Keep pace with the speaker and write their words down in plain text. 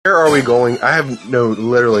Where are we going? I have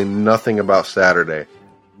literally nothing about Saturday.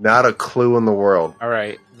 Not a clue in the world. All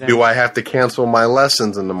right. Then Do I have to cancel my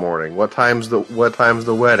lessons in the morning? What time's the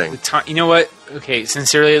wedding? you know what? Okay,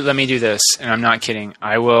 sincerely, let me do this, and I'm not kidding.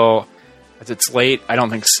 I will. As it's late, I don't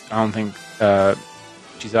think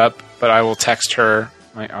she's up, but I will text her.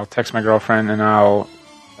 I'll text my girlfriend, and I'll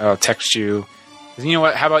text you. 'Cause you know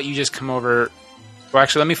what? How about you just come over? Well,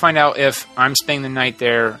 actually, let me find out if I'm spending the night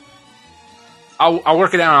there. I'll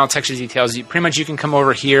work it out, and I'll text you the details. Pretty much, you can come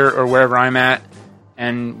over here or wherever I'm at,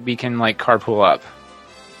 and we can carpool up.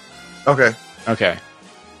 Okay. Okay.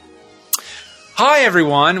 Hi,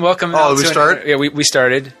 everyone. Welcome. Oh, did we start? Yeah, we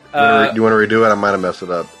started. Do you want to redo it? I might have messed it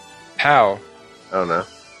up. How? I don't know.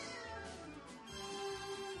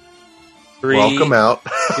 3, Welcome out.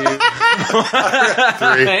 2,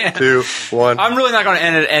 3, 2, 1. I'm really not going to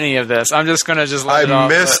edit any of this. I'm just going to just let I it off.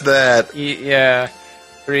 missed that. Yeah.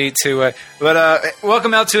 3, 2, 1. But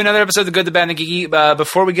welcome out to another episode of The Good, the Bad, and the Geeky.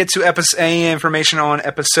 Before we get to any information on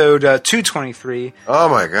episode 223. Oh,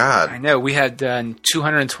 my God. I know. We had done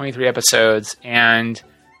 223 episodes, and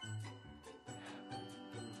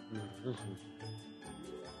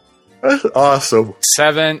That's awesome.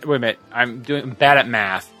 7... Wait a minute. I'm bad at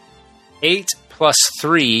math. 8 plus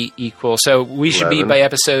 3 equals... So we should 11. be by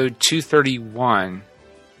episode 231,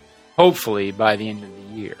 hopefully by the end of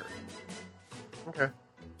the year. Okay.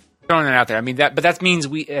 Throwing that out there. I mean, but that means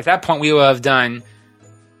at that point we will have done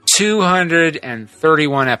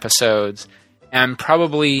 231 episodes, and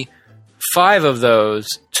probably 5 of those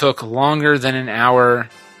took longer than an hour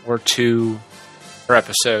or 2 per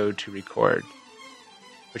episode to record,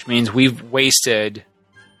 which means we've wasted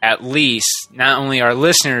at least not only our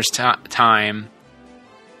listeners' time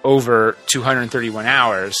over 231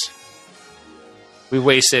 hours, we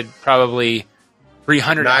wasted probably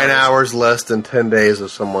 300 9 hours less than 10 days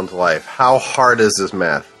of someone's life. How hard is this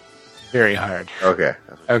math? Very hard. Okay.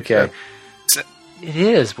 That's what she Okay. said. So, it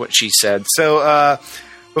is what she said. So,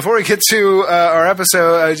 before we get to our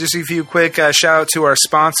episode, just a few quick shout out to our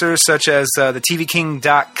sponsors, such as the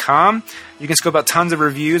TVKing.com. You can scope out tons of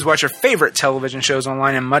reviews, watch your favorite television shows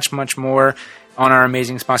online, and much, much more on our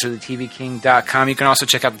amazing sponsor, the TVKing.com. You can also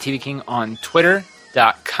check out the TV King on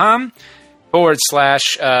Twitter.com.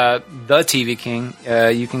 /the TV King.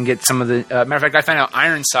 You can get some of the... matter of fact, I found out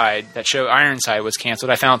that show Ironside was canceled.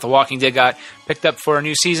 I found out The Walking Dead got picked up for a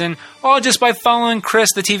new season, all just by following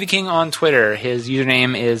Chris, the TV King, on Twitter. His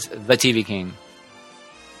username is the TV King.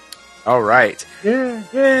 All right. Yeah.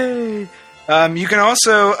 Yay! You can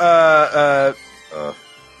also...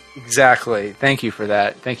 exactly. Thank you for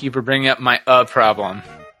that. Thank you for bringing up my problem.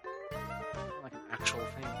 Like an actual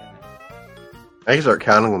thing, isn't it? I can start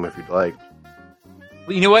counting them if you'd like.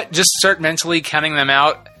 Well, you know what? Just start mentally counting them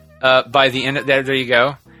out by the end of there you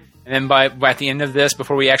go. And then by at the end of this,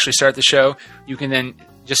 before we actually start the show, you can then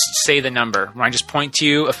just say the number. When I just point to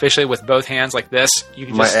you officially with both hands like this, you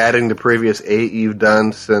can Am I adding the previous 8 you've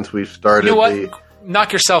done since we've started? You know what?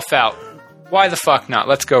 Knock yourself out. Why the fuck not?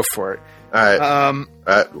 Let's go for it. All right.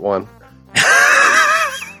 At 1.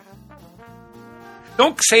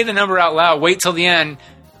 Don't say the number out loud. Wait till the end,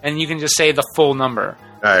 and you can just say the full number.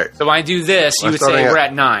 All right. So when I do this, you would say we're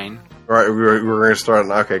at 9. All right. We're going to start.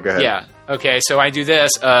 Okay, go ahead. Yeah. Okay, so I do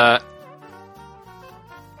this. Okay.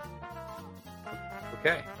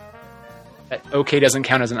 That okay doesn't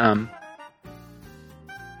count as an I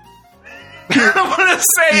want to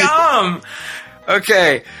say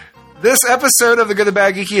Okay. This episode of The Good, the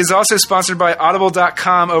Bad, Geeky is also sponsored by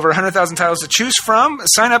Audible.com. Over 100,000 titles to choose from.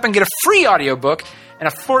 Sign up and get a free audiobook and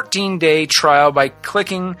a 14-day trial by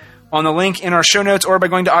clicking on the link in our show notes or by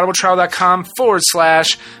going to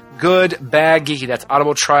audibletrial.com/goodbadgeeky. That's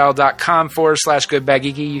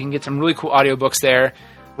audibletrial.com/goodbadgeeky. You can get some really cool audiobooks there.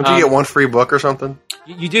 Would you get one free book or something?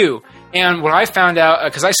 You do. And what I found out,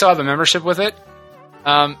 because I still have a membership with it,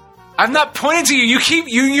 I'm not pointing to you.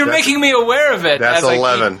 You're making me aware of it. That's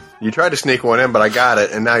 11. You tried to sneak one in, but I got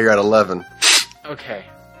it, and now you're at 11. Okay.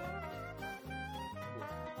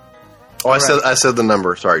 Oh, I said the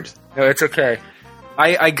number. Sorry. No, it's okay.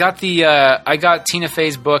 I got Tina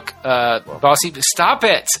Fey's book, Bossy. Stop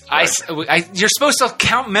it! You're supposed to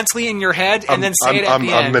count mentally in your head and then say it at the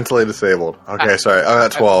end. I'm mentally disabled. Okay, sorry. I'm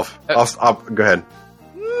at 12. I'll go ahead.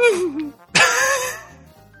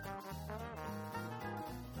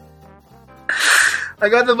 I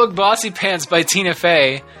got the book Bossy Pants by Tina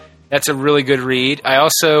Fey. That's a really good read. I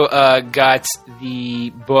also got the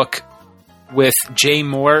book with Jay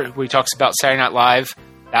Moore, where he talks about Saturday Night Live.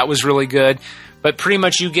 That was really good. But pretty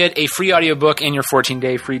much you get a free audiobook and your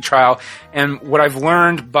 14-day free trial. And what I've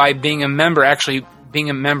learned by being a member, actually being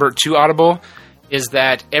a member to Audible, is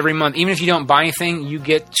that every month, even if you don't buy anything, you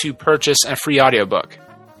get to purchase a free audiobook,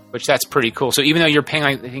 which that's pretty cool. So even though you're paying,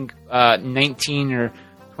 I think, 19 or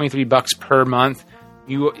 $23 per month,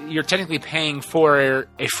 you're technically paying for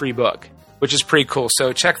a free book, which is pretty cool.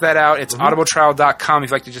 So check that out. It's audibletrial.com if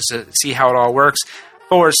you'd like to just see how it all works,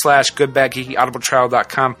 /goodbadgeeky,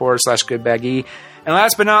 audibletrial.com /goodbadgeeky. And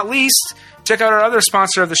last but not least, check out our other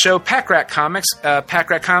sponsor of the show, Pack Rat Comics.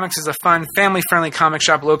 Pack Rat Comics is a fun, family-friendly comic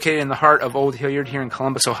shop located in the heart of Old Hilliard here in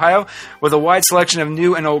Columbus, Ohio, with a wide selection of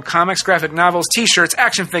new and old comics, graphic novels, t-shirts,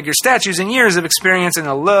 action figures, statues, and years of experience and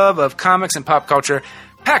a love of comics and pop culture.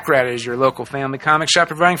 Pack Rat is your local family comic shop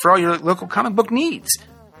providing for all your local comic book needs.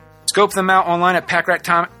 Scope them out online at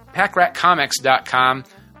packratcomics.com,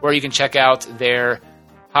 where you can check out their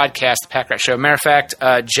podcast, The Pack Rat Show. Matter of fact,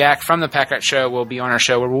 Jack from The Pack Rat Show will be on our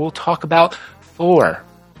show where we'll talk about Thor.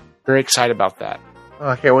 Very excited about that. Oh,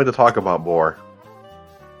 I can't wait to talk about Boar.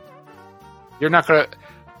 You're not gonna.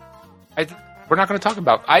 We're not going to talk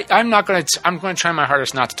about. I'm not going to. I'm going to try my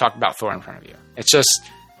hardest not to talk about Thor in front of you. It's just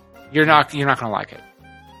you're not going to like it.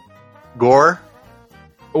 Gore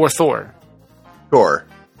or Thor. Gore.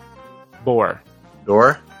 Boar.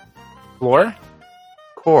 Door. Floor.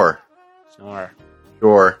 Core. Snore.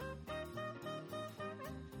 Sure.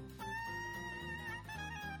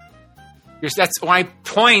 That's my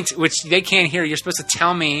point, which they can't hear. You're supposed to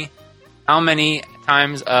tell me how many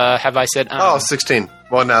times have I said. 16.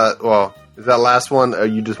 Well, is that last one?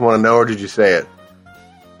 You just want to know, or did you say it?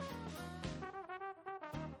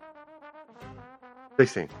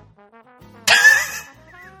 16.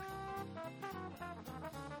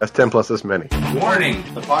 That's 10 plus this many. Warning!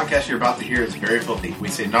 The podcast you're about to hear is very filthy. We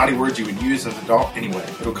say naughty words you would use as an adult anyway.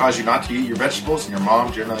 It'll cause you not to eat your vegetables, and your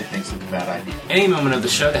mom generally thinks it's a bad idea. Any moment of the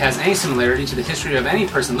show that has any similarity to the history of any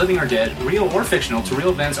person living or dead, real or fictional, to real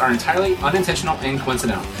events are entirely unintentional and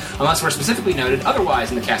coincidental. Unless we're specifically noted otherwise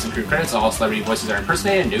in the cast and crew credits, all celebrity voices are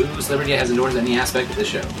impersonated, and no celebrity has endorsed any aspect of the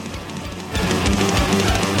show.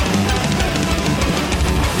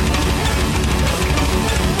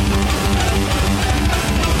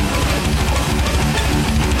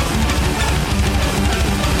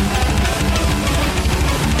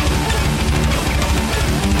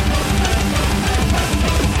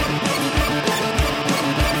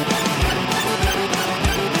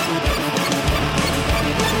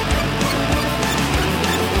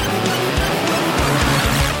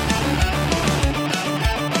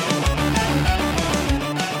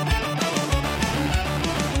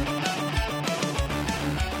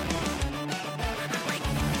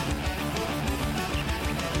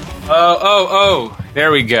 Oh,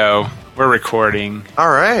 there we go. We're recording. All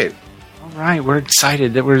right, we're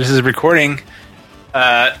excited that this is recording.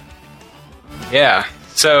 Yeah.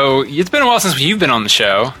 So it's been a while since you've been on the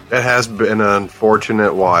show. It has been an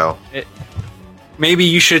unfortunate while. Maybe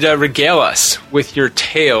you should regale us with your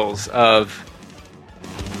tales of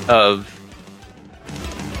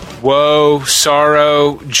woe,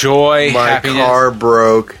 sorrow, joy, My happiness. car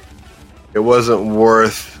broke. It wasn't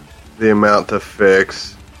worth the amount to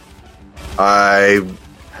fix. I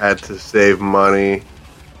had to save money.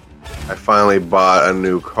 I finally bought a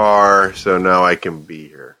new car, so now I can be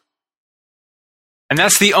here. And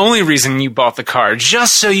that's the only reason you bought the car,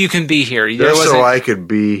 just so you can be here. Just so I could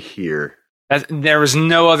be here. There was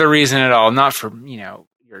no other reason at all, not for,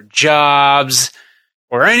 your jobs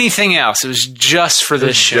or anything else. It was just for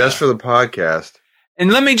this show. Just for the podcast.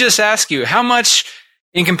 And let me just ask you, how much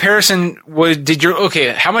in comparison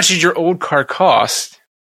how much did your old car cost?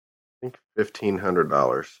 I think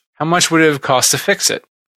 $1,500. How much would it have cost to fix it?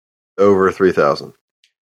 Over $3,000.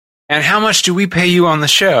 And how much do we pay you on the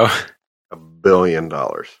show? $1 billion.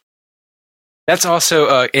 That's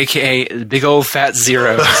also AKA the big old fat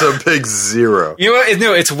zero. That's a big zero. You know what?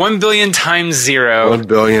 No, it's 1 billion times zero. 1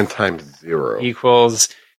 billion times zero equals,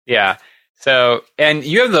 yeah. So, and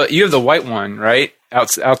you have the white one, right?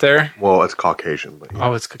 Out there? Well, it's Caucasian. But yeah.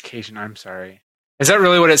 Oh, it's Caucasian. I'm sorry. Is that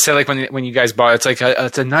really what it said? Like when you guys bought it, it's like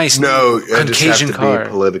it's a nice Caucasian I just have to car. Be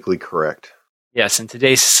politically correct. Yes, in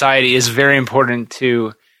today's society, is very important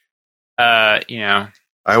to, I don't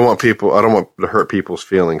want to hurt people's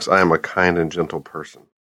feelings. I am a kind and gentle person.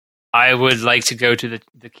 I would like to go to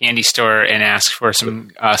the candy store and ask for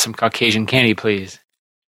some Caucasian candy, please.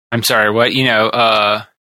 I'm sorry, what?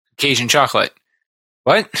 Caucasian chocolate.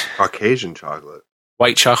 What? Caucasian chocolate.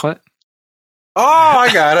 White chocolate? Oh,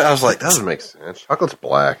 I got it. I was like, that doesn't make sense. Chocolate's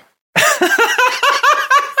black.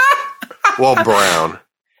 Well, brown.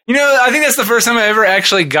 I think that's the first time I ever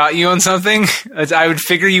actually got you on something. I would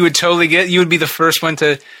figure you would totally you would be the first one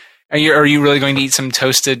to. Are you really going to eat some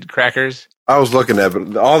toasted crackers? I was looking at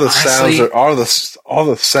it, but all the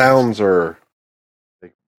sounds are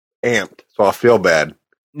amped, so I'll feel bad.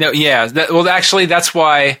 No, yeah. Actually, that's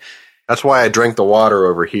why. That's why I drank the water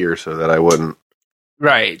over here so that I wouldn't.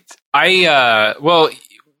 Right. Well,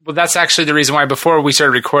 that's actually the reason why before we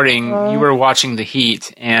started recording, you were watching The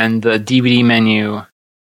Heat and the DVD menu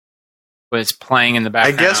was playing in the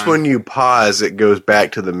background. I guess when you pause, it goes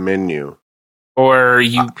back to the menu. Or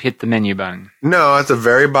you hit the menu button. No, at the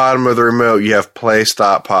very bottom of the remote, you have play,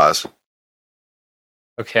 stop, pause.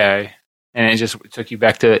 Okay. And it just took you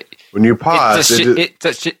back to... When you pause... I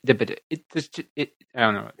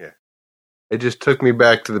don't know. Yeah. It just took me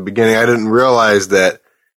back to the beginning. I didn't realize that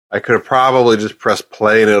I could have probably just pressed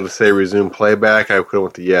play and it would say resume playback. I could have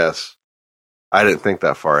went to yes. I didn't think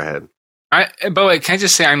that far ahead. But can I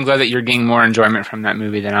just say I'm glad that you're getting more enjoyment from that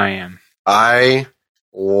movie than I am. I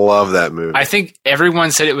love that movie. I think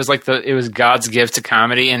everyone said it was like it was God's gift to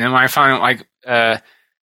comedy, and then when I found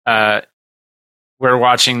we're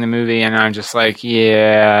watching the movie, and I'm just like,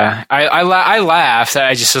 yeah, I laughed.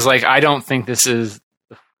 I just was like, I don't think this is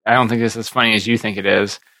as funny as you think it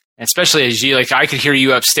is, especially as you I could hear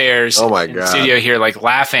you upstairs. Oh my in God. the studio here,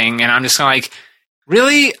 laughing, and I'm just like,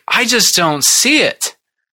 really, I just don't see it.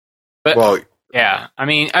 But well, yeah, I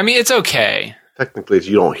mean, it's okay. Technically, if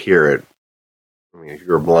you don't hear it, I mean, if you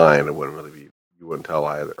were blind, it wouldn't really be. You wouldn't tell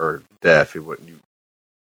either, or deaf, you wouldn't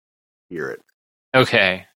hear it.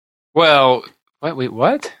 Okay. Well, wait,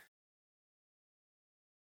 what?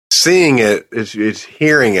 Seeing it is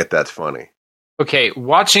hearing it that's funny. Okay,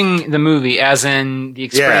 watching the movie, as in the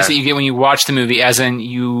experience that you get when you watch the movie, as in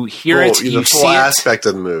you hear it, you the full see aspect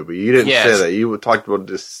of the movie. You didn't say that. You talked about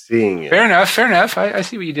just seeing it. Fair enough. I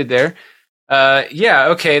see what you did there. Yeah,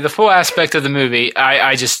 okay, the full aspect of the movie,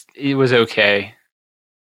 it was okay.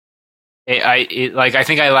 I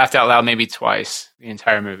think I laughed out loud maybe twice the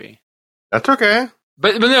entire movie. That's okay.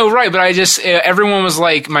 But no, right, but I just, everyone was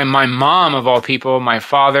like, my mom of all people, my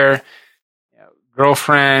father,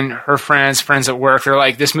 girlfriend, her friends at work, they're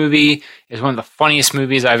like, this movie is one of the funniest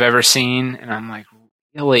movies I've ever seen. And I'm like,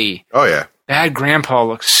 really? Oh, yeah. Bad Grandpa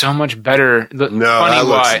looks so much better. No, that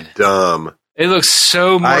looks dumb. It looks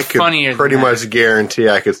so more funnier. I could pretty much guarantee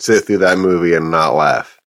I could sit through that movie and not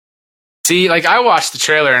laugh. See, I watched the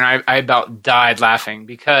trailer and I about died laughing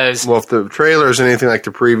because... Well, if the trailer is anything like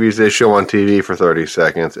the previews they show on TV for 30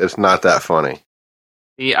 seconds, it's not that funny.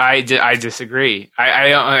 See, I disagree.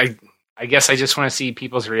 I guess I just want to see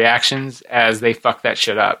people's reactions as they fuck that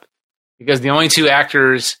shit up. Because the only two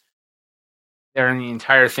actors that are in the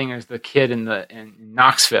entire thing is the kid in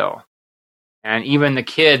Knoxville. And even the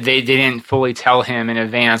kid, they didn't fully tell him in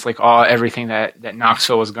advance everything that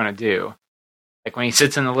Knoxville was going to do. Like when he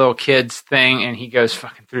sits in the little kid's thing and he goes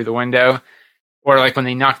fucking through the window. Or when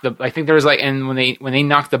they knock I think there was and when they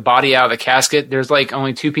knock the body out of the casket, there's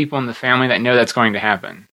only two people in the family that know that's going to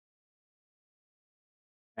happen.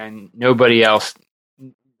 And nobody else,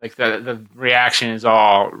 the reaction is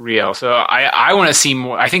all real. So I want to see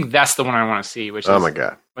more. I think that's the one I want to see, which is my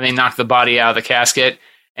God, when they knock the body out of the casket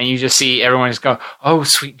and you just see everyone just go, oh,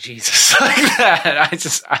 sweet Jesus, like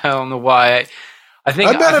that. I don't know why. I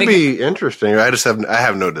think be interesting. I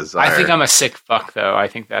have no desire. I think I'm a sick fuck, though. I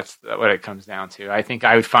think that's what it comes down to. I think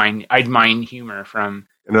I'd mine humor from...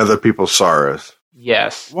 And other people's sorrows.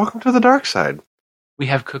 Yes. Welcome to the dark side. We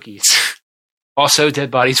have cookies. Also,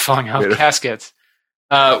 dead bodies falling out of caskets.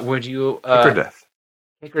 Would you... Cake or death.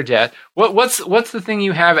 Cake or death. What's the thing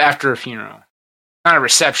you have after a funeral? Not a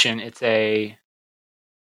reception, it's a...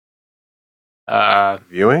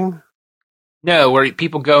 Viewing? No, where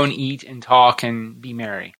people go and eat and talk and be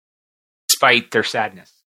merry, despite their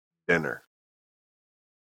sadness. Dinner.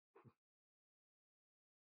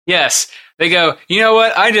 Yes, they go, you know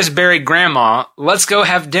what? I just buried Grandma. Let's go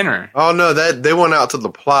have dinner. Oh, no, they went out to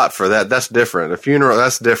the plot for that. That's different. A funeral,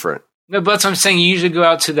 that's different. No, but that's what I'm saying. You usually go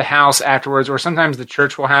out to the house afterwards, or sometimes the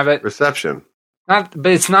church will have it. Reception. But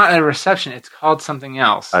it's not a reception. It's called something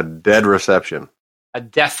else. A dead reception. A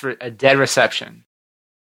dead reception.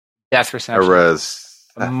 Death reception.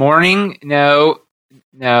 A morning? No,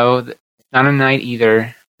 not a night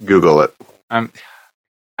either. Google it.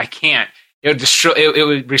 I can't. It would destroy.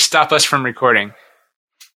 It would stop us from recording.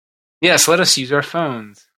 Yes, let us use our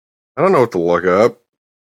phones. I don't know what to look up.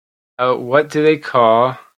 What do they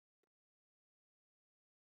call?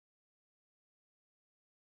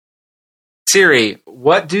 Siri,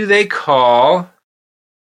 what do they call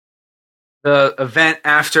the event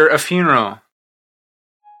after a funeral?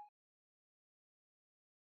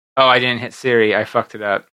 Oh, I didn't hit Siri. I fucked it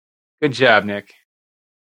up. Good job, Nick.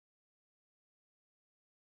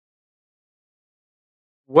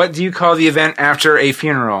 What do you call the event after a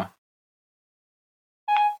funeral?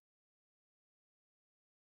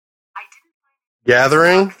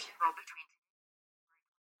 Gathering?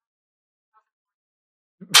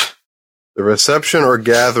 The reception or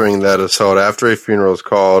gathering that is held after a funeral is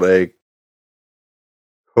called a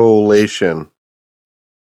collation.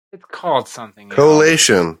 It's called something.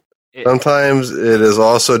 Collation. Sometimes it is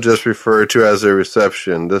also just referred to as a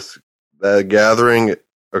reception. That gathering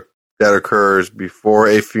that occurs before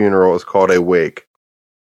a funeral is called a wake.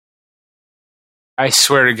 I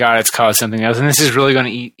swear to God, it's called something else, and this is really going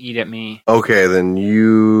to eat at me. Okay, then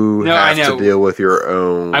you have to deal with your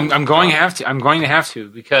own. I'm going to have to. I'm going to have to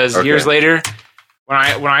because years later, when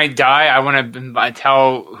I die, I want to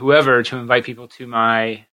tell whoever to invite people to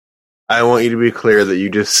my. I want you to be clear that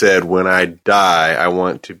you just said when I die, I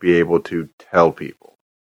want to be able to tell people.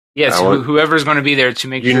 Yes, whoever's going to be there to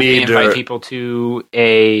make sure they invite people to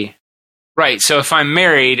a. Right. So if I'm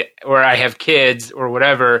married or I have kids or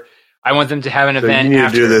whatever. I want them to have an event. You need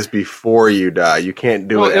to do this before you die. You can't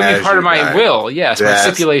do it as it'll be part of my will. Yes, my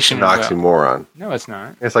stipulation. That's an oxymoron. No, it's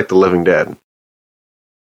not. It's like The Living Dead.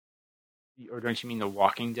 Or don't you mean The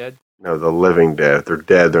Walking Dead? No, The Living Dead. If they're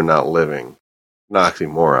dead, they're not living. An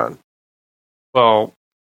oxymoron. Well,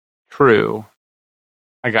 true.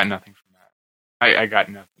 I got nothing from that. I got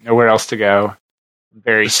nothing. Nowhere else to go.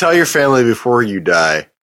 Just tell your family before you die.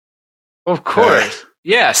 Of course.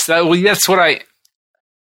 Yes. That's what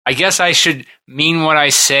I guess I should mean what I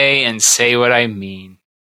say and say what I mean.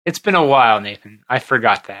 It's been a while, Nathan. I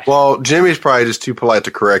forgot that. Well, Jimmy's probably just too polite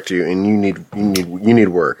to correct you, and you need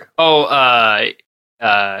work. Oh,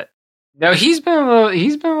 no, he's been a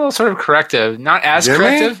little sort of corrective. Not as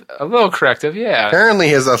corrective, a little corrective, yeah. Apparently,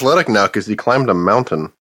 he's athletic now because he climbed a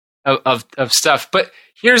mountain of stuff. But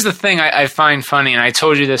here's the thing I find funny, and I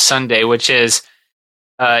told you this Sunday, which is,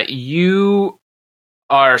 you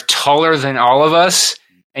are taller than all of us.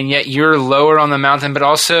 And yet you're lower on the mountain, but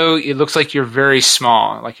also it looks like you're very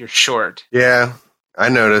small, like you're short. Yeah, I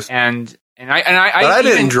noticed. But I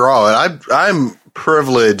didn't draw it. I'm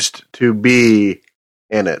privileged to be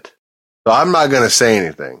in it, so I'm not going to say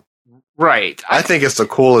anything. Right. I think it's the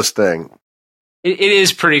coolest thing. It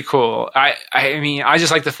is pretty cool. I mean, I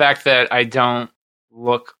just like the fact that I don't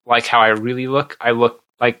look like how I really look. I look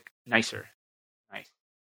like nicer.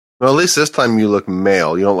 Well, at least this time you look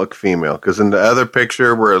male. You don't look female. Because in the other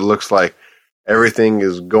picture where it looks like everything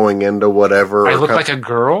is going into whatever. I look like a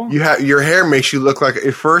girl? Your hair makes you look like...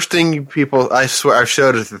 First thing I swear, I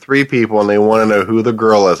showed it to 3 people and they want to know who the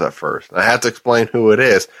girl is at first. I have to explain who it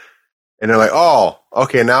is. And they're like, oh,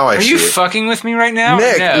 okay, now I see it. Are you fucking with me right now?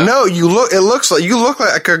 Nick, no, you look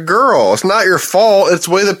like a girl. It's not your fault. It's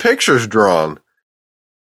the way the picture's drawn.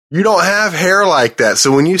 You don't have hair like that,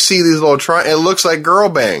 so when you see these little it looks like girl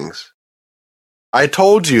bangs. I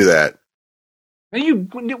told you that.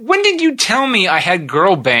 When did you tell me I had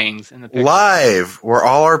girl bangs in the picture? Live, where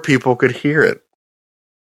all our people could hear it.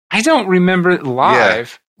 I don't remember it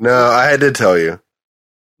live. Yeah. No, I did tell you.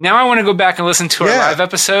 Now I want to go back and listen to our live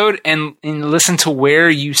episode and listen to where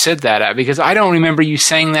you said that at, because I don't remember you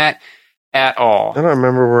saying that at all. I don't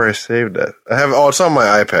remember where I saved it. It's on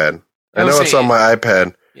my iPad. I know it's on my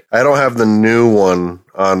iPad. I don't have the new one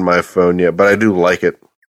on my phone yet, but I do like it.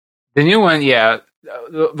 The new one, yeah.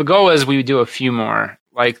 The goal is we do a few more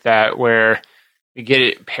like that where we get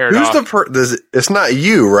it paired off. It's not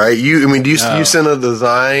you, right? Do you send a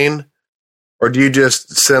design, or do you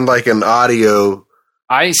just send like an audio?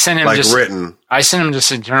 I send him written. I send him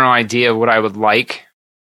just a general idea of what I would like,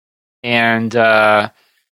 and then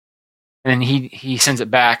he sends it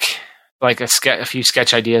back. Like a few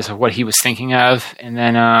sketch ideas of what he was thinking of, and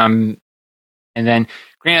then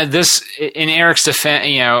granted, this in Eric's defense,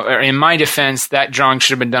 or in my defense, that drawing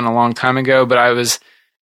should have been done a long time ago. But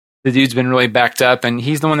the dude's been really backed up, and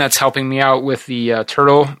he's the one that's helping me out with the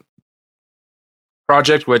turtle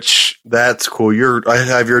project. Which that's cool. I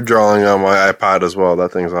have your drawing on my iPod as well.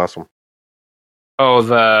 That thing's awesome. Oh,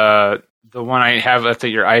 the one I have at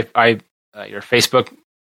your Facebook.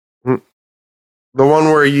 The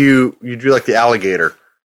one where you drew like the alligator.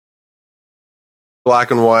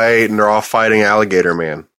 Black and white, and they're all fighting Alligator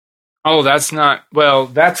Man. Oh, that's not... Well,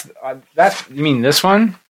 that's... You mean this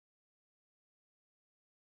one?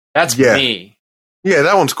 That's me. Yeah,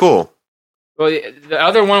 that one's cool. Well, the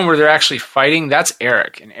other one where they're actually fighting, that's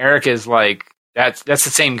Eric. And Eric is like... That's the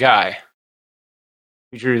same guy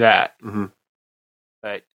who drew that. Mm-hmm.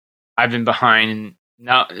 But I've been behind, and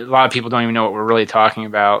now a lot of people don't even know what we're really talking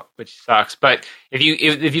about, which sucks. But if you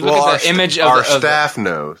look at the image of our staff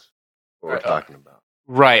knows what we're talking about.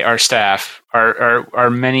 Right, our staff are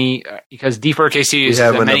many, because D4K Studios is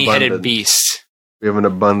a many-headed beast. We have an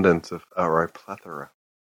abundance of outright plethora.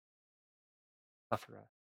 Have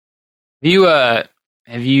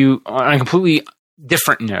you on a completely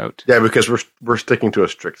different note. Yeah, because we're sticking to a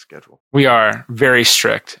strict schedule. We are very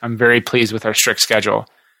strict. I'm very pleased with our strict schedule.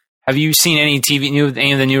 Have you seen any of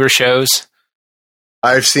the newer shows?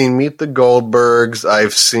 I've seen Meet the Goldbergs.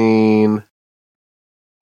 I've seen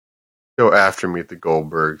go after Meet the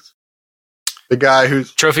Goldbergs. The guy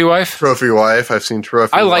who's Trophy Wife? Trophy Wife. I've seen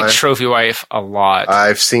Trophy Wife. I like Trophy Wife a lot.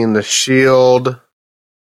 I've seen The Shield.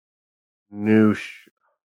 New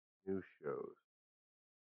shows.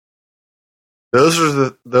 Those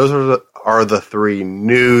are the three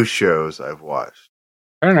new shows I've watched.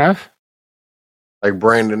 Fair enough. Like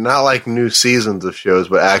Brandon, not like new seasons of shows,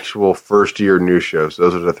 but actual first year new shows.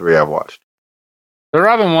 Those are the three I've watched. The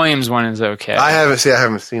Robin Williams one is okay. I haven't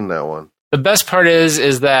seen that one. The best part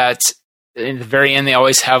is that in the very end they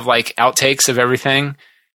always have like outtakes of everything,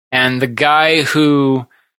 and the guy who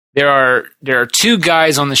there are two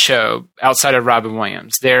guys on the show outside of Robin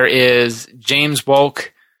Williams. There is James Wolk,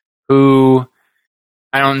 who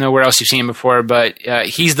I don't know where else you've seen him before, but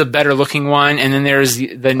he's the better looking one. And then there's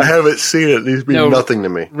the I haven't seen it. These mean nothing to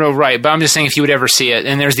me. No, right. But I'm just saying if you would ever see it.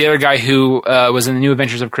 And there's the other guy who was in the New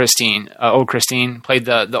Adventures of Christine. Old Christine played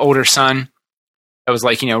the older son. That was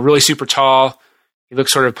like, really super tall. He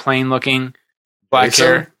looks sort of plain looking, black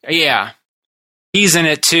hair. Yeah. He's in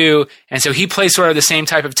it too. And so he plays sort of the same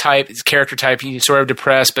type, his character type. He's sort of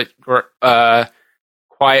depressed, but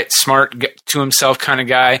quiet, smart to himself kind of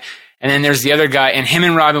guy. And then there's the other guy, and him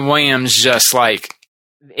and Robin Williams just like,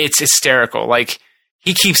 it's hysterical. Like,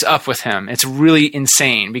 he keeps up with him. It's really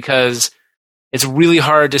insane because it's really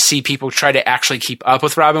hard to see people try to actually keep up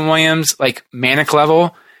with Robin Williams, like manic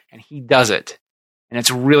level, and he does it. And it's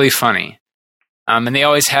really funny. And they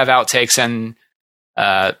always have outtakes, and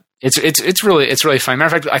it's really funny.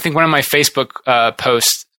 Matter of fact, I think one of my Facebook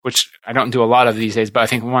posts, which I don't do a lot of these days, but I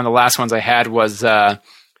think one of the last ones I had was,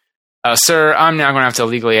 sir, I'm now going to have to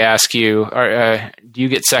legally ask you, do you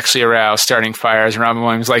get sexually aroused starting fires? And Robin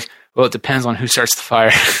Williams was like, well, it depends on who starts the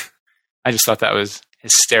fire. I just thought that was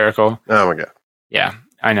hysterical. Oh, my God. Yeah,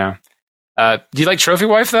 I know. Do you like Trophy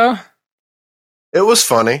Wife, though? It was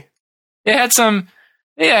funny. It has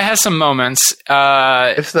some moments.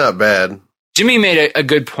 It's not bad. Jimmy made a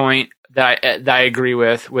good point that I agree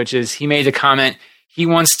with, which is he made the comment, he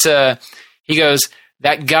goes,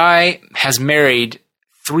 that guy has married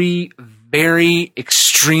 3 very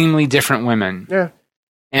extremely different women. Yeah.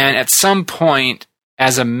 And at some point,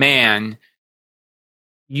 as a man,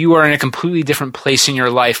 you are in a completely different place in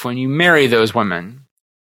your life when you marry those women.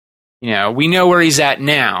 We know where he's at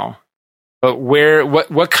now, but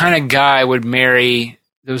what kind of guy would marry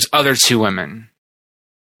those other 2 women?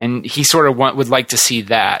 And he sort of would like to see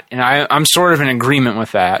that. And I'm sort of in agreement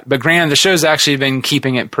with that. But granted, the show's actually been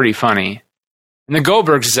keeping it pretty funny. And the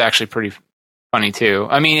Goldbergs is actually pretty funny too.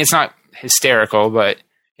 I mean, it's not hysterical, but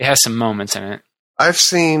it has some moments in it. I've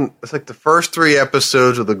seen, it's like the first 3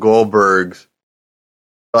 episodes of the Goldbergs.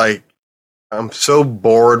 Like, I'm so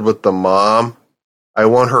bored with the mom. I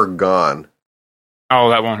want her gone. Oh,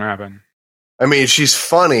 that won't happen. I mean, she's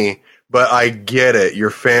funny, but I get it. Your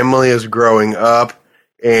family is growing up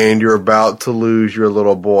and you're about to lose your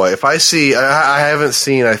little boy. If I haven't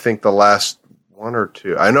seen, I think the last 1 or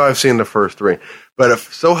 2. I know I've seen the first 3. But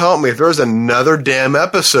if so help me, if there's another damn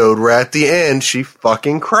episode where at the end she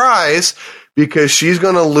fucking cries because she's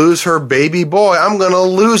going to lose her baby boy, I'm going to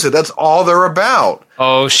lose it. That's all they're about.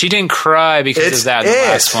 Oh, she didn't cry because of that in the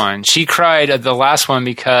last one. She cried at the last one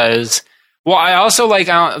because... Well, I also like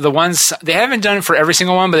the ones... They haven't done it for every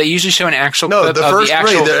single one, but they usually show an actual clip the first of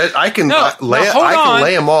the actual... 3, I can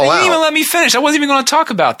lay them all out. You didn't even let me finish. I wasn't even going to talk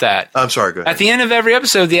about that. I'm sorry, go ahead. At the end of every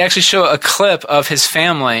episode, they actually show a clip of his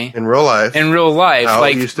family. In real life. How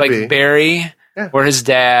it used to be. Barry or his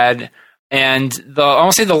dad. And I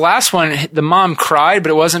want to say the last one, the mom cried, but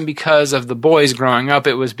it wasn't because of the boys growing up.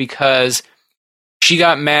 It was because she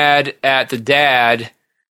got mad at the dad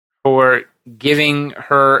for giving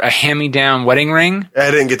her a hand-me-down wedding ring. I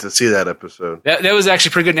didn't get to see that episode. That was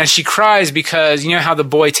actually pretty good. Now she cries because you know how the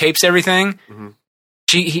boy tapes everything. Mm-hmm.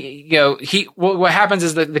 What happens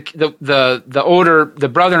is the older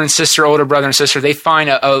brother and sister, they find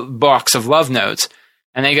a box of love notes,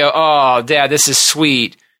 and they go, "Oh, Dad, this is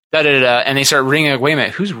sweet." Da da da, and they start ringing. Like, wait a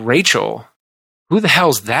minute, who's Rachel? Who the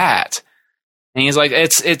hell's that? And he's like,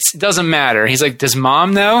 it doesn't matter. He's like, does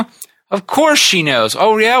Mom know? Of course she knows.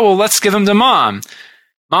 Oh yeah, well let's give him to Mom.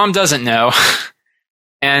 Mom doesn't know.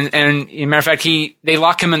 and as a matter of fact, they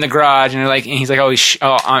lock him in the garage, and he's like,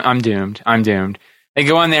 I'm doomed. I'm doomed. They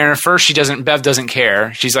go in there, and at first Bev doesn't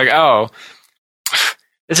care. She's like, oh,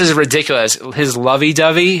 this is ridiculous. His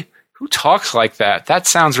lovey-dovey? Who talks like that? That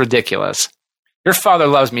sounds ridiculous. Your father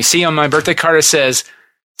loves me. See, on my birthday card it says,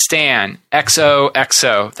 Stan,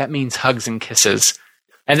 XOXO. That means hugs and kisses.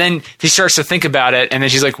 And then she starts to think about it, and then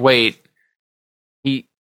she's like, wait,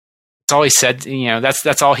 that's all he said,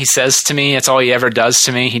 that's all he says to me. It's all he ever does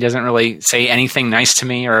to me. He doesn't really say anything nice to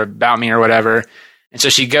me or about me or whatever. And so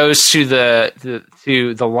she goes to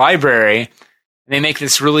the library, and they make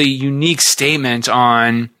this really unique statement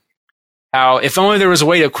on how if only there was a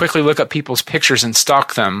way to quickly look up people's pictures and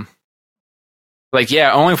stalk them. Like,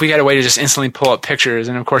 yeah, only if we had a way to just instantly pull up pictures.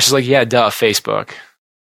 And of course, it's like, yeah, duh, Facebook.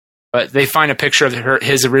 But they find a picture of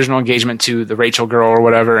his original engagement to the Rachel girl or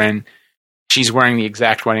whatever, and she's wearing the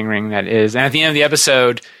exact wedding ring that is. And at the end of the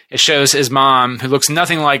episode, it shows his mom, who looks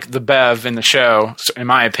nothing like the Bev in the show, in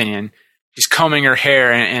my opinion. She's combing her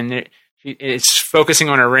hair, and it's focusing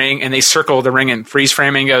on her ring, and they circle the ring and freeze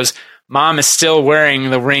frame and goes, Mom is still wearing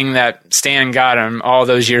the ring that Stan got him all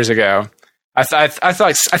those years ago. I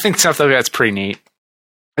think stuff like that's pretty neat.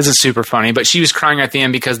 This is super funny, but she was crying at the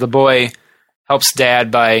end because the boy helps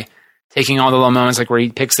Dad by taking all the little moments, like where he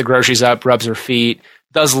picks the groceries up, rubs her feet,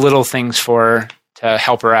 does little things for her to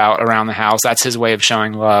help her out around the house. That's his way of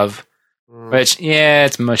showing love. Which, yeah,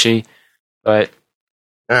 it's mushy, but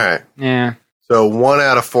all right. Yeah. So 1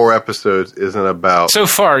 out of 4 episodes isn't about. So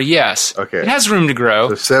far, yes. Okay. It has room to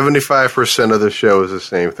grow. So 75% of the show is the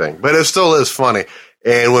same thing, but it still is funny.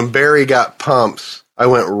 And when Barry got pumps, I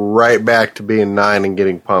went right back to being 9 and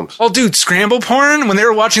getting pumps. Oh, dude, scramble porn. When they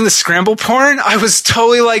were watching the scramble porn, I was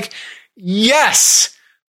totally like, yes.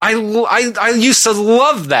 I used to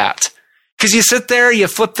love that. Because you sit there, you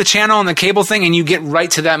flip the channel on the cable thing, and you get right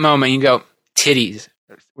to that moment. You go, titties.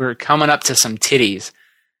 We're coming up to some titties.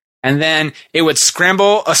 And then it would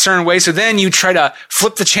scramble a certain way. So then you try to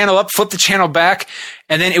flip the channel up, flip the channel back,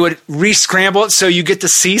 and then it would re-scramble it so you get to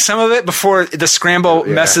see some of it before the scramble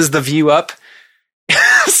messes the view up.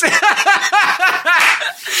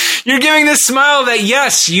 You're giving this smile that,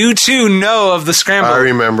 yes, you too know of the scramble. I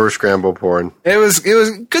remember scramble porn. It was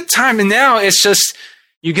a good time, and now it's just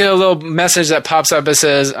you get a little message that pops up that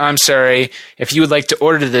says, I'm sorry, if you would like to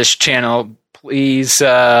order this channel, please,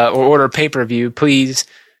 or order pay-per-view, please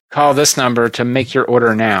call this number to make your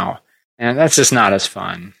order now. And that's just not as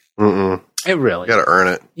fun. Mm-mm. It really. You gotta earn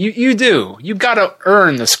it. You do. You gotta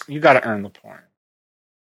earn this. You gotta earn the porn.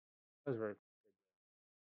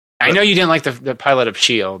 I know you didn't like the pilot of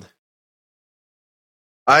S.H.I.E.L.D.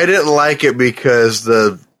 I didn't like it because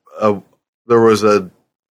there was a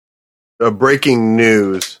breaking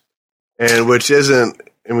news, and which isn't,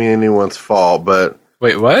 anyone's fault, but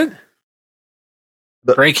wait, what?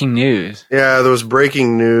 Breaking news. Yeah, there was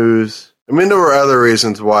breaking news. There were other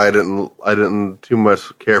reasons why I didn't too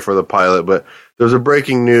much care for the pilot, but there was a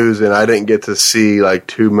breaking news, and I didn't get to see like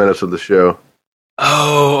 2 minutes of the show.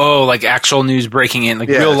 Oh, like actual news breaking in, like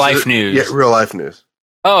real life news. Yeah, real life news.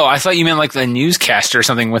 Oh, I thought you meant like the newscaster or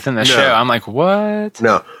something within the show. I'm like, what?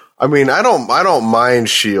 No, I don't mind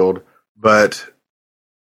S.H.I.E.L.D., but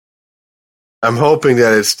I'm hoping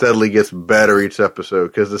that it steadily gets better each episode,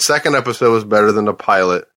 because the second episode was better than the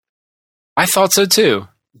pilot. I thought so too.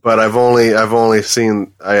 But I've only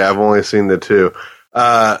seen the 2.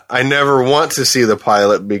 I never want to see the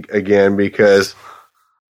pilot again, because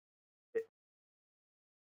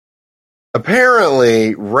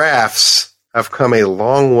apparently rafts have come a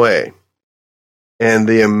long way, and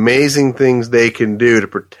the amazing things they can do to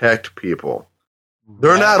protect people.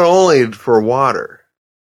 They're not only for water.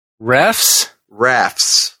 Rafts.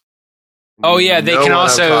 Oh yeah, they can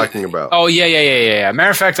also. I'm talking about. Oh yeah. Matter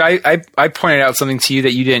of fact, I pointed out something to you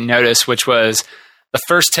that you didn't notice, which was the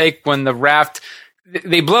first take when the raft.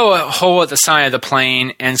 They blow a hole at the side of the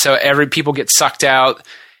plane, and so people get sucked out.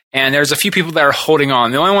 And there's a few people that are holding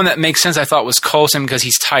on. The only one that makes sense, I thought, was Coulson, because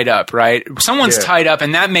he's tied up, right? Someone's tied up,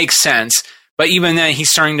 and that makes sense. But even then,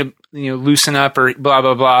 he's starting to loosen up or blah,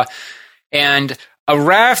 blah, blah. And a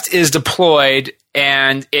raft is deployed,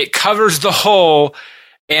 and it covers the hole.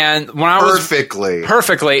 And when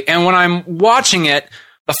perfectly. And when I'm watching it,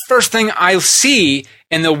 the first thing I see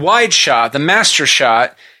in the wide shot, the master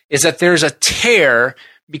shot, is that there's a tear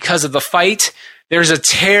because of the fight. There's a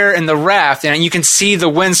tear in the raft, and you can see the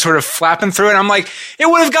wind sort of flapping through it. I'm like, it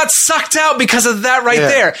would have got sucked out because of that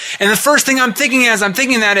there. And the first thing I'm thinking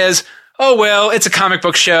that is, oh, well, it's a comic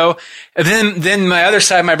book show. And then my other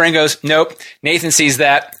side of my brain goes, nope, Nathan sees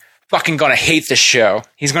that. Fucking gonna hate this show.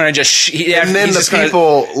 He's gonna just... and then the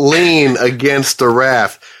people lean against the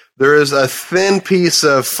raft. There is a thin piece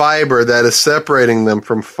of fiber that is separating them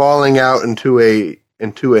from falling out into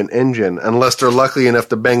an engine, unless they're lucky enough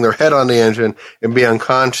to bang their head on the engine and be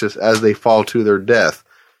unconscious as they fall to their death.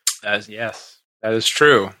 Yes, that is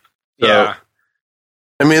true. So, yeah.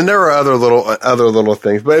 There are other little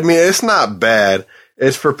things, but it's not bad.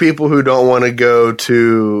 It's for people who don't want to go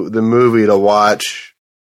to the movie to watch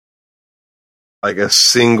like a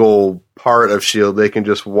single part of S.H.I.E.L.D. They can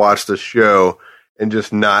just watch the show and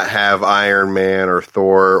just not have Iron Man or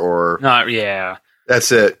Thor or... Yeah.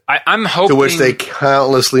 That's it. I'm hoping... To which they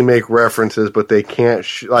countlessly make references, but they can't...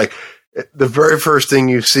 like, the very first thing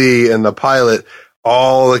you see in the pilot,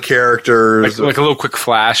 all the characters... Like a little quick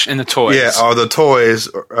flash in the toys. Yeah, are the toys,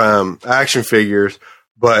 action figures,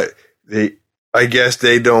 but I guess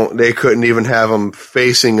they couldn't even have them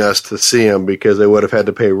facing us to see them because they would have had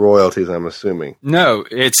to pay royalties, I'm assuming. No,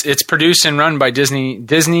 it's produced and run by Disney.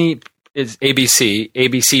 Disney is ABC.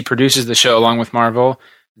 ABC produces the show along with Marvel.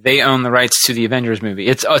 They own the rights to the Avengers movie.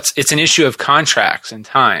 It's an issue of contracts and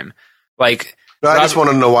time. Like, I just want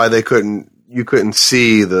to know why you couldn't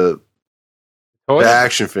see the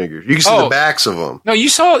action figures. You can see the backs of them. No, you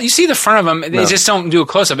see the front of them. They just don't do a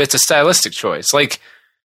close up. It's a stylistic choice. Like,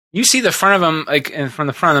 you see the front of them, like, and from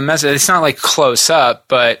the front of the message. It's not like close up,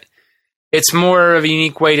 but it's more of a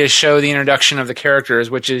unique way to show the introduction of the characters,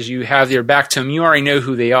 which is you have your back to them. You already know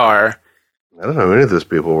who they are. I don't know who any of those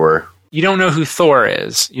people were. You don't know who Thor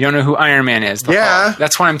is. You don't know who Iron Man is. Yeah.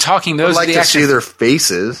 That's what I'm talking. Those I'd like to see their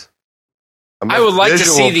faces. I would like to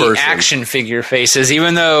see the action figure faces,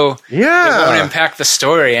 even though it won't impact the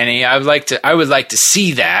story any. I would like to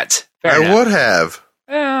see that. I would have.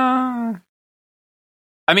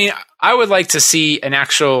 I mean, I would like to see an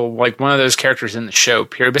actual, like, one of those characters in the show,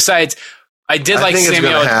 period. Besides, I think it's going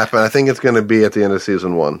to happen. I think it's going to be at the end of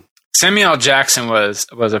season 1. Samuel L. Jackson was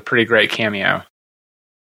a pretty great cameo.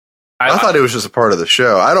 I thought he was just a part of the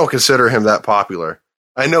show. I don't consider him that popular.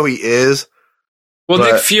 I know he is. Well,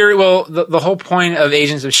 Nick Fury, the whole point of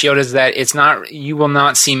Agents of S.H.I.E.L.D. is that you will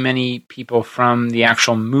not see many people from the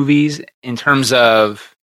actual movies in terms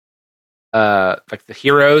of, like, the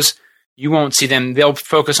heroes. You won't see them. They'll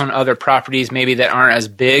focus on other properties maybe that aren't as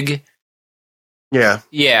big. Yeah.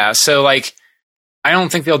 Yeah. So, like, I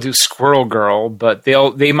don't think they'll do Squirrel Girl, but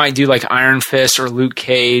they might do like Iron Fist or Luke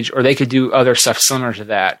Cage, or they could do other stuff similar to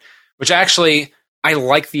that. Which actually, I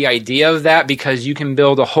like the idea of that because you can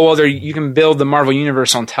build you can build the Marvel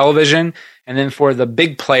Universe on television, and then for the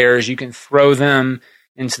big players, you can throw them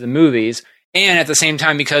into the movies. And at the same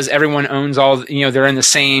time, because everyone owns they're in the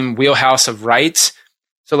same wheelhouse of rights.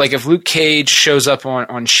 So, like, if Luke Cage shows up on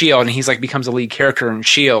S.H.I.E.L.D. and he's, like, becomes a lead character in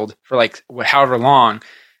S.H.I.E.L.D. for, like, however long,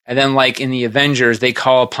 and then, like, in the Avengers, they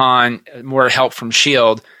call upon more help from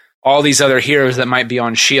S.H.I.E.L.D., all these other heroes that might be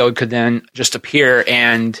on S.H.I.E.L.D. could then just appear,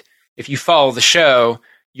 and if you follow the show,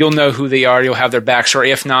 you'll know who they are, you'll have their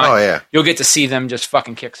backstory. If not, you'll get to see them just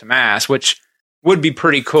fucking kick some ass, which would be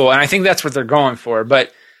pretty cool, and I think that's what they're going for.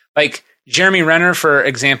 But, like, Jeremy Renner, for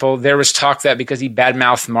example, there was talk that because he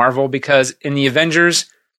badmouthed Marvel, because in the Avengers,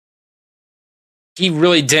 he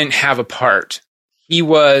really didn't have a part. He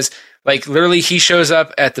was, like, literally, he shows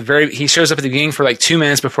up at the beginning for like 2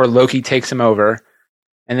 minutes before Loki takes him over.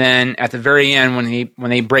 And then at the very end, when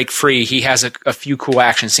they break free, he has a few cool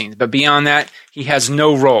action scenes. But beyond that, he has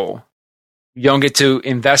no role. You don't get to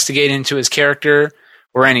investigate into his character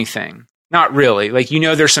or anything. Not really. Like,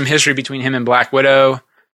 there's some history between him and Black Widow.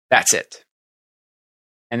 That's it.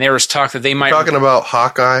 And there was talk that they might... Talking about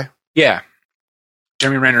Hawkeye? Yeah.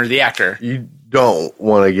 Jeremy Renner, the actor. You don't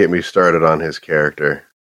want to get me started on his character.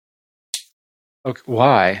 Okay,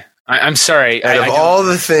 why? I'm sorry. Out of all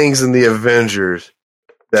the things in the Avengers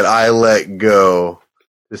that I let go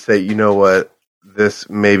to say, you know what, this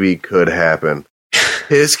maybe could happen,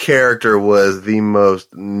 his character was the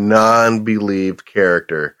most non-believed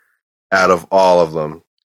character out of all of them.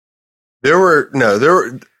 I don't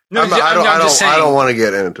want to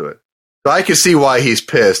get into it. So I can see why he's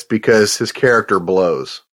pissed, because his character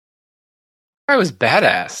blows. I was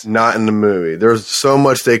badass. Not in the movie. There's so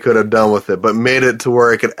much they could have done with it, but made it to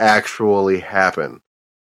where it could actually happen.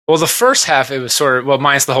 Well, the first half, it was sort of,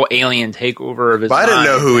 minus the whole alien takeover of his mind. I didn't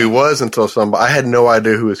know who he was until I had no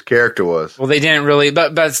idea who his character was. Well, they didn't really,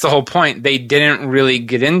 but that's the whole point. They didn't really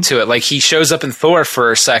get into it. Like, he shows up in Thor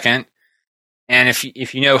for a second, and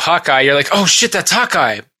if you know Hawkeye, you're like, oh shit, that's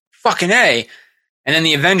Hawkeye. Fucking A. And then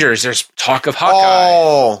the Avengers, there's talk of Hawkeye.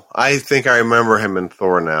 Oh, I think I remember him in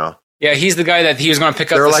Thor now. Yeah, he's the guy that he was going to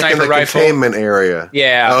pick up the sniper rifle. They're like in the containment area.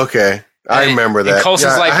 Yeah. Okay. I remember that. And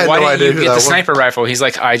Coulson's like, why didn't you get the sniper rifle? He's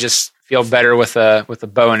like, I just feel better with a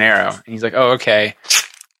bow and arrow. And he's like, oh, okay.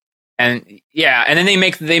 And yeah, and then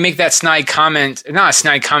they make that snide comment, not a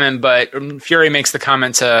snide comment, but Fury makes the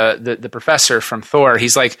comment to the professor from Thor.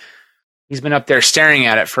 He's like, he's been up there staring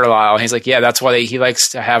at it for a while. He's like, yeah, that's why he likes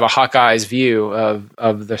to have a Hawkeye's view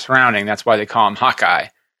of the surrounding. That's why they call him Hawkeye.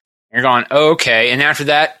 And you're going, oh, okay. And after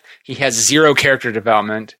that, he has zero character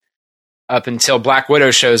development. up until Black Widow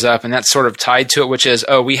shows up, and that's sort of tied to it, which is,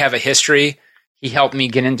 oh, we have a history. He helped me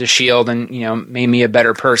get into S.H.I.E.L.D. and, made me a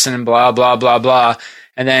better person and blah, blah, blah, blah.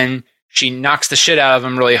 And then she knocks the shit out of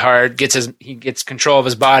him really hard, he gets control of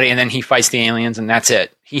his body, and then he fights the aliens, and that's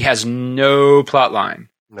it. He has no plot line.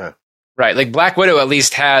 No. Right. Like Black Widow at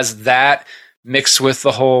least has that mixed with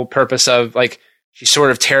the whole purpose of, like, she's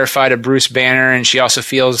sort of terrified of Bruce Banner, and she also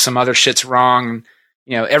feels some other shit's wrong.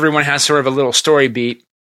 Everyone has sort of a little story beat.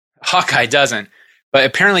 Hawkeye doesn't. But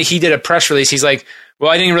apparently he did a press release. He's like,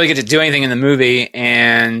 well, I didn't really get to do anything in the movie,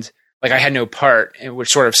 and like I had no part, which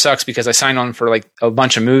sort of sucks because I signed on for like a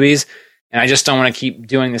bunch of movies, and I just don't want to keep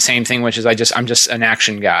doing the same thing, which is I'm just an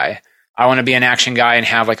action guy. I want to be an action guy and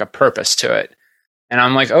have like a purpose to it. And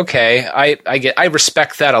I'm like, okay, I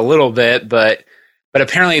respect that a little bit, but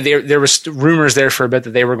apparently there was rumors there for a bit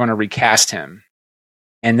that they were going to recast him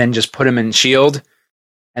and then just put him in S.H.I.E.L.D.,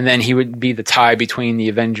 and then he would be the tie between the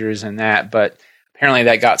Avengers and that. But apparently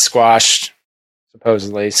that got squashed,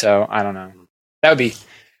 supposedly. So I don't know. That would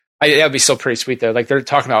be still pretty sweet though. Like they're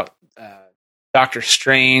talking about Doctor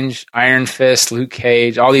Strange, Iron Fist, Luke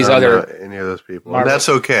Cage, all these other any of those people. Marvel. And that's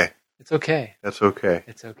okay. It's okay. That's okay.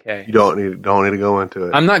 It's okay. You don't need to go into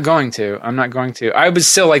it. I'm not going to. I would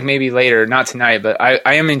still like maybe later, not tonight, but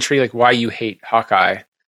I am intrigued like why you hate Hawkeye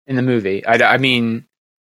in the movie. I mean,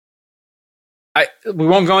 we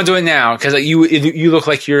won't go into it now because like, you look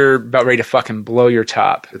like you're about ready to fucking blow your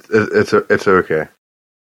top. It's okay.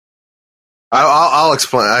 I'll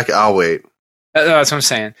explain. I'll wait. That's what I'm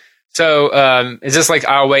saying. So is this like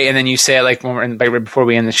I'll wait and then you say it like when we're like right before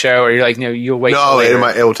we end the show, or you're like no, you'll wait? No, later?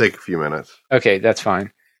 it will take a few minutes. Okay, that's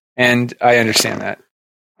fine, and I understand that.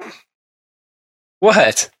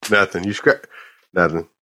 What? Nothing. Nothing.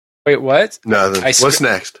 Wait, what? Nothing. What's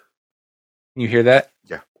next? You hear that?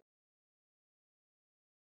 Yeah.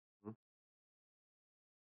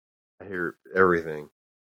 I hear everything.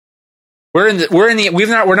 We're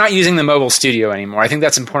not using the mobile studio anymore. I think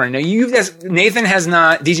that's important. Nathan has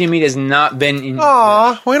not. DJ Meat has not been in.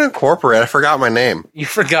 Aw, way to incorporate. I forgot my name. You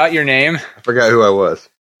forgot your name? I forgot who I was.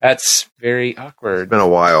 That's very awkward. It's been a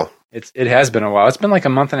while. It has been a while. It's been like a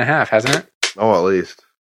month and a half, hasn't it? Oh, at least.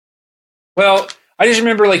 Well, I just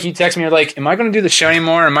remember like you text me, you're like, am I going to do the show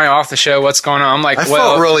anymore? Am I off the show? What's going on? I'm like, I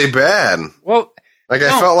felt really bad. Well, like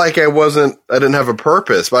I felt like I didn't have a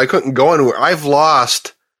purpose, but I couldn't go anywhere. I've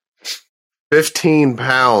lost 15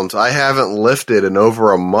 pounds. I haven't lifted in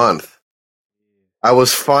over a month. I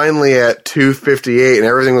was finally at 258 and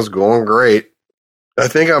everything was going great. I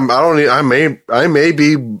think I may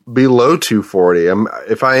be below 240.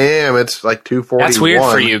 If I am, it's like 241. That's weird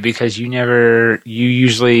for you because you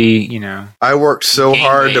usually, I worked so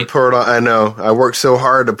hard to put on, I know. I worked so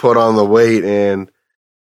hard to put on the weight and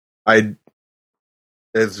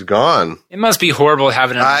it's gone. It must be horrible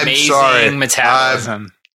having an amazing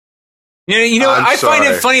metabolism. I find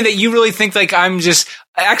it funny that you really think like I'm just.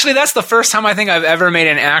 Actually, that's the first time I think I've ever made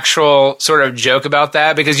an actual sort of joke about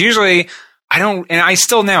that because usually I don't, and I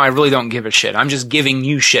still now I really don't give a shit. I'm just giving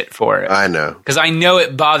you shit for it. I know because I know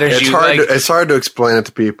it bothers you. It's hard to explain it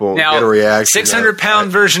to people. Now, get a reaction.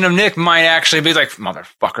 600-pound version of Nick might actually be like,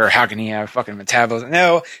 motherfucker, how can he have fucking metabolism?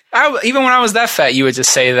 No, even when I was that fat, you would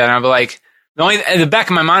just say that. And I'd be like, in the back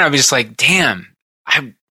of my mind, I'd be just like, damn,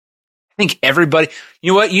 I think everybody.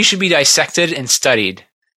 You know what? You should be dissected and studied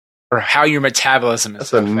for how your metabolism is.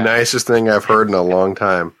 That's the nicest thing I've heard in a long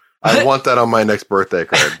time. I want that on my next birthday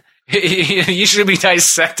card. You should be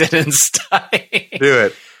dissected and studied. Do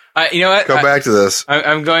it. You know what? Go back to this.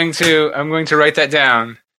 I'm going to write that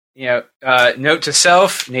down. Note to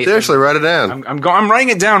self. Nathan, seriously, write it down. I'm writing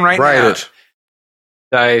it down now. Write it.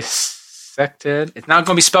 Dissected. It's not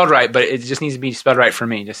going to be spelled right, but it just needs to be spelled right for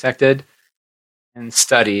me. Dissected and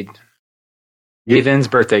studied. Nathan's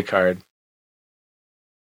birthday card.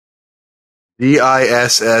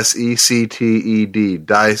 DISSECTED.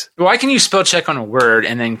 Dice. Why can you spell check on a word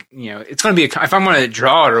and then it's going to be if I'm going to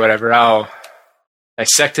draw it or whatever, I'll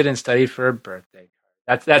dissect it and studied for a birthday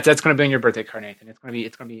card. That's going to be on your birthday card, Nathan. It's going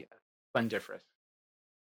to be splendiferous.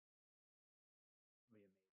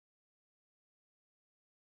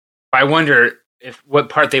 I wonder what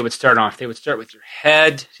part they would start on. If they would start with your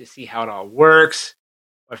head to see how it all works,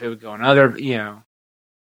 or if they would go another.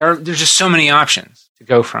 There's just so many options to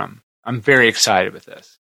go from. I'm very excited with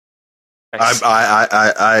this.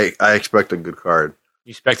 I expect a good card. You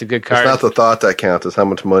expect a good card? It's not the thought that counts. It's how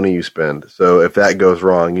much money you spend. So if that goes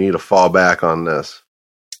wrong, you need to fall back on this.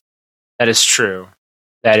 That is true.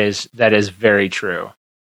 That is very true.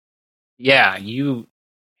 Yeah, you've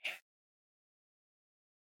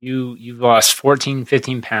lost 14,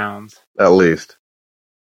 15 pounds. At least.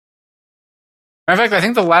 Matter of fact, I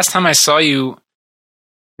think the last time I saw you,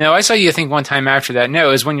 no, I saw you, I think, one time after that. No,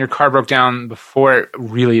 it was when your car broke down before it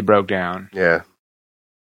really broke down. Yeah.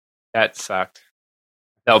 That sucked.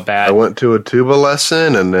 Felt bad. I went to a tuba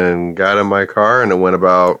lesson and then got in my car and it went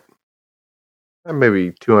about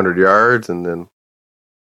maybe 200 yards and then.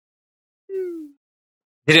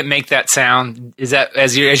 Did it make that sound? Is that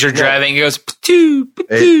as you're driving, it goes patoo,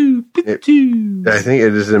 patoo, patoo? I think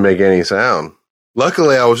it just didn't make any sound.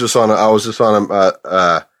 Luckily, I was just on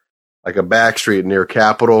like a back street near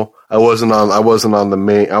Capitol. I wasn't on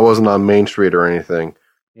Main Street or anything.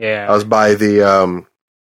 Yeah. I was by the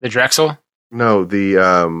Drexel? No,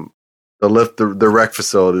 the rec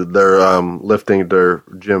facility. They're lifting their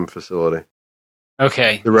gym facility.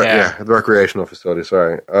 Okay. The recreational facility,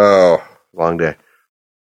 sorry. Oh, long day.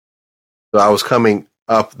 So I was coming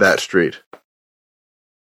up that street.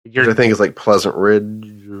 I think it's like Pleasant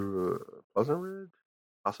Ridge?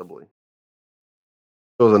 Possibly. If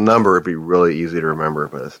it was a number, it'd be really easy to remember,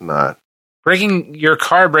 but it's not. Your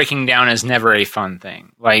car breaking down is never a fun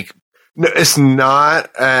thing. Like, no, it's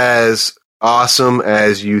not as awesome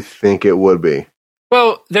as you think it would be.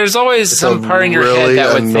 Well, there's always some part in your head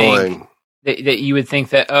that would think that you would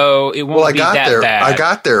think that, it won't be that bad. I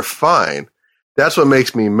got there fine. That's what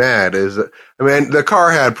makes me mad. The car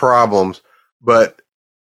had problems, but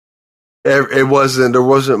there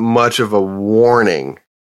wasn't much of a warning.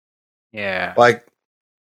 Yeah. Like,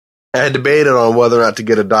 I had debated on whether or not to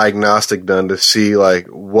get a diagnostic done to see like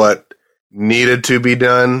what needed to be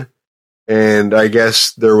done. And I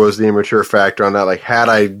guess there was the immature factor on that. Like, had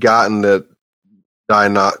I gotten the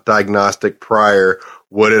diagnostic prior,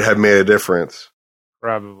 would it have made a difference?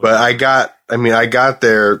 Probably. But I got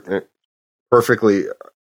there perfectly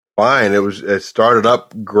fine. It started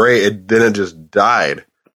up great. It didn't just died.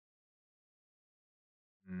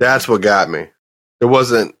 That's what got me. It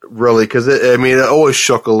wasn't really because it always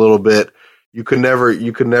shook a little bit. You could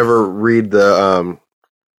never read the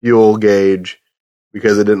fuel gauge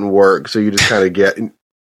because it didn't work. So you just kind of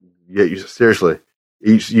you seriously.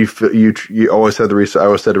 You always had to reset. I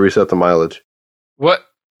always had to reset the mileage. What?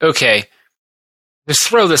 Okay. Just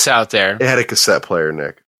throw this out there. It had a cassette player,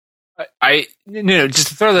 Nick. No, just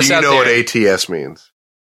to throw this out there. Do you know what ATS means?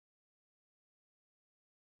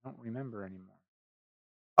 I don't remember anymore.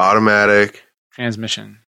 Automatic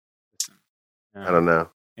transmission. No. I don't know.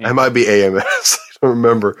 It might be AMS. I don't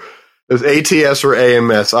remember. It was ATS or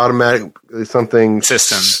AMS, automatic something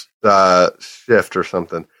system shift or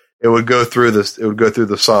something. It would go through this. It would go through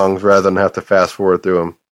the songs rather than have to fast forward through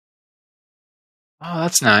them. Oh,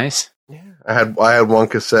 that's nice. Yeah, I had one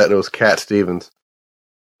cassette. It was Cat Stevens.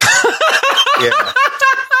 Yeah,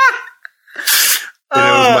 and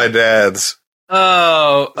it was my dad's.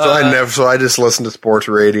 Oh, So I just listened to sports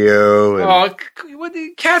radio. And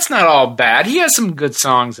Cat's not all bad. He has some good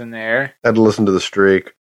songs in there. I had to listen to The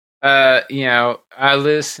Streak. I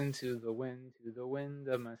listen to the wind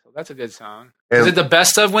of my soul. That's a good song. Is it the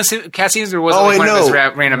best of Cat Stevens, or was it one of his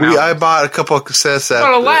random albums? I bought a couple of cassettes. What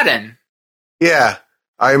about Aladdin? Yeah,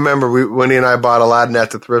 I remember Wendy and I bought Aladdin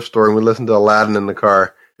at the thrift store, and we listened to Aladdin in the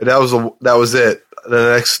car. And that was it.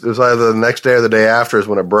 It was either the next day or the day after is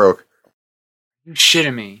when it broke. You're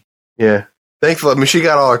shitting me. Yeah. Thankfully, she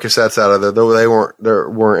got all her cassettes out of there, though there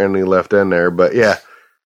weren't any left in there, but yeah.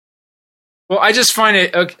 Well, I just find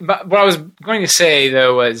it, but what I was going to say,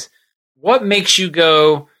 though, was what makes you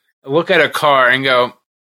go look at a car and go,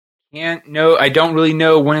 I don't really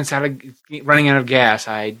know when it's running out of gas.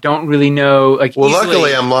 I don't really know.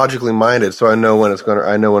 Luckily, I'm logically minded, so I know when it's going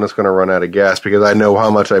to run out of gas because I know how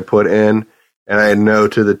much I put in. And I know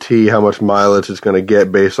to the T how much mileage it's going to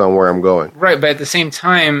get based on where I'm going. Right, but at the same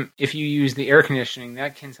time, if you use the air conditioning,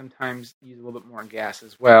 that can sometimes use a little bit more gas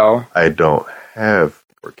as well. I don't have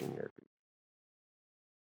working air.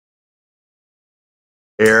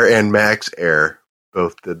 Air and Max Air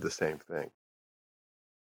both did the same thing.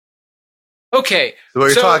 Okay, so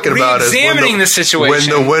what you're talking about is examining the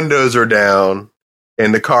situation. When the windows are down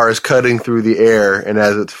and the car is cutting through the air, and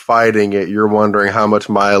as it's fighting it, you're wondering how much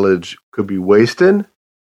mileage could be wasted?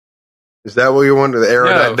 Is that what you're wondering? The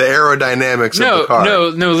aerodynamics of the car? No,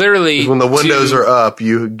 literally. When the windows are up,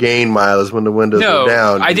 you gain mileage. When the windows are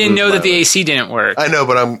down, I didn't know that the AC didn't work. I know,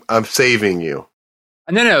 but I'm saving you.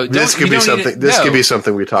 No. This could be something. Could be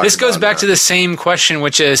something we talk about. This goes back to the same question,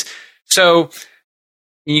 which is, so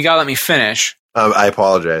you gotta let me finish. I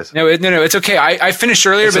apologize. No, it's okay. I finished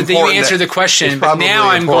earlier, but then you answered the question. But now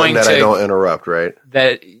I'm going that I don't interrupt, right?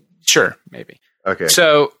 Sure, maybe. Okay.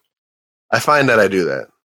 So I find that I do that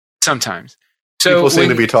sometimes. So people seem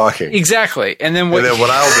to be talking exactly, and then what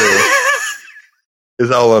I'll do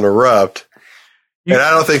is I'll interrupt, and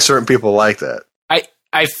I don't think certain people like that.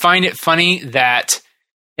 I find it funny that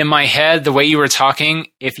in my head, the way you were talking,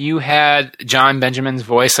 if you had John Benjamin's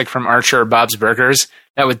voice, like from Archer or Bob's Burgers,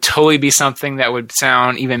 that would totally be something that would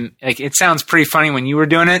sound even like it sounds pretty funny when you were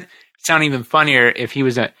doing it. It sound even funnier if he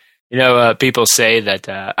was a. People say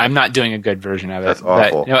that I'm not doing a good version of it. That's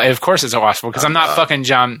awful. But, of course it's awful because I'm not fucking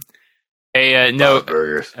John. No, Bob's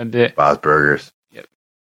Burgers. Bob's Burgers. Yep.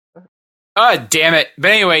 Oh, damn it!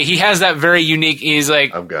 But anyway, he has that very unique. He's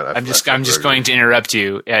like, I'm good. I'm just going to interrupt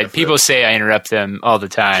you. People say I interrupt them all the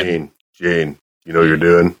time. Gene, you know what you're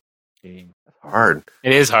doing? Gene. It's hard.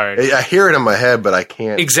 It is hard. I hear it in my head, but I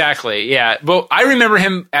can't. Exactly. Yeah. Well, I remember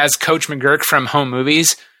him as Coach McGurk from Home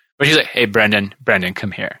Movies, but he's like, "Hey, Brendan,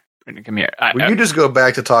 come here. Brendan, come here. Will you just go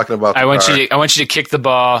back to talking about the I want car? you to kick the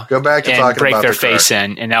ball. Go back to and talking break about their the car. face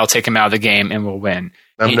in, and that'll take them out of the game, and we'll win."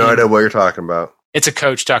 I have no idea what you're talking about. It's a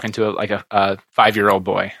coach talking to a 5-year-old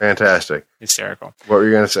boy. Fantastic. Hysterical. What were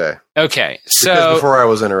you going to say? Okay, so Because before I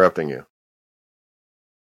was interrupting you.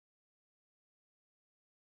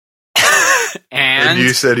 and you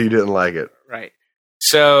said you didn't like it. right.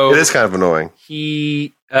 So It is kind of annoying.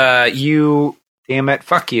 damn it,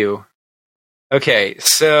 fuck you. Okay,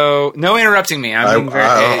 so no interrupting me. I'm being very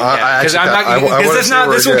because I'm not because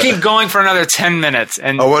this will keep going for another 10 minutes.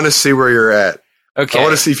 And I want to see where you're at. okay, I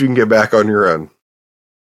want to see if you can get back on your own.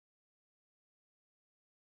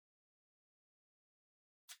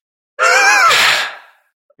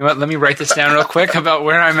 You know what? Let me write this down real quick about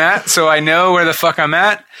where I'm at, so I know where the fuck I'm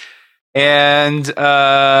at. And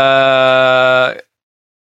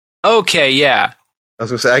okay, yeah. I was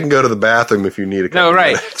going to say, I can go to the bathroom if you need a couple No,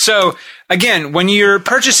 right. minutes. So, again, when you're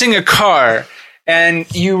purchasing a car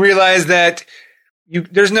and you realize that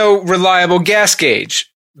there's no reliable gas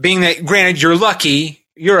gauge, being that, granted, you're lucky,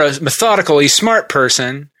 you're a methodically smart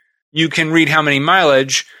person, you can read how many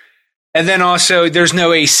mileage, and then also there's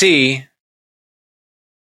no AC.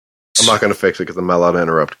 I'm not going to fix it because I'm not allowed to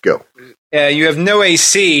interrupt. Go. You have no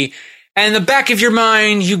AC, and in the back of your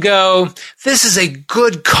mind, you go, this is a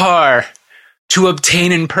good car to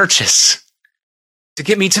obtain and purchase, to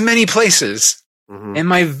get me to many places in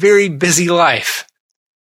my very busy life.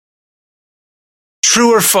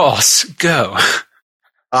 True or false? Go.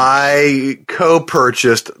 I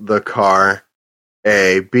co-purchased the car.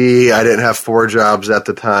 A. B. I didn't have 4 jobs at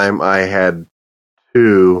the time. I had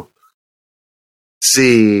 2.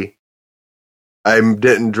 C. I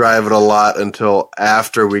didn't drive it a lot until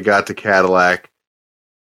after we got to Cadillac.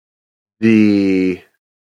 The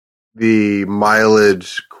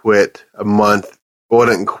mileage quit a month. Well, it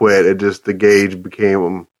didn't quit. It just, the gauge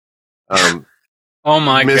became oh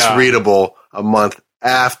my misreadable God. A month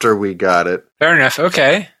after we got it. Fair enough.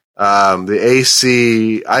 Okay. The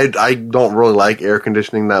AC, I don't really like air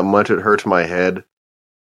conditioning that much. It hurts my head.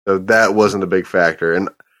 So that wasn't a big factor. And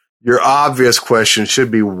your obvious question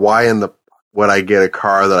should be, why would I get a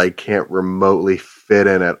car that I can't remotely fit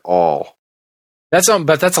in at all?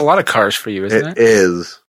 But that's a lot of cars for you, isn't it? It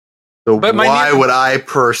is. So but why would I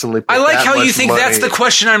personally put I like that how much you think money? that's the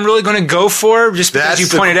question I'm really going to go for, just because you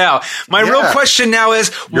pointed out. My real question now is,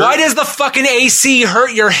 why does the fucking AC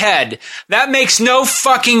hurt your head? That makes no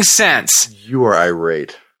fucking sense. You are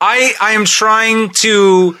irate. I am trying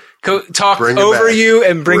to talk over you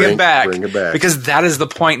and bring it back. Bring it back. Because that is the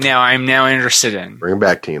point now I'm now interested in. Bring it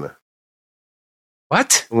back, Tina.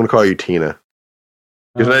 What? I'm going to call you Tina.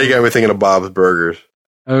 Because now you got me thinking of Bob's Burgers.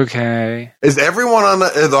 Okay. Is everyone on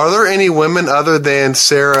are there any women other than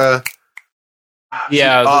Sarah?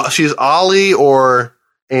 Yeah. She's Ollie or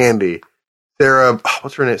Andy? Sarah,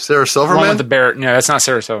 what's her name? Sarah Silverman? The one with the bear. No, that's not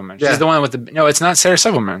Sarah Silverman. Yeah. She's the one with the. No, it's not Sarah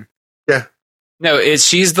Silverman. Yeah. No,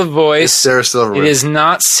 she's the voice. It's Sarah Silverman. It is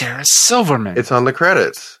not Sarah Silverman. It's on the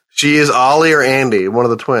credits. She is Ollie or Andy, one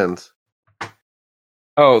of the twins.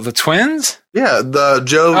 Oh, the twins? Yeah, the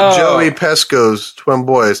Joey Pesco's twin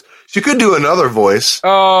boys. She could do another voice. Okay.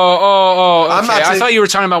 I'm not I thought you were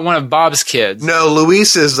talking about one of Bob's kids. No,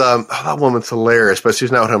 Luis is that woman's hilarious, but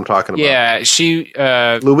she's not what I'm talking about. Yeah, she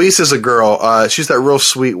Luis is a girl. She's that real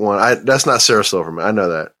sweet one. That's not Sarah Silverman. I know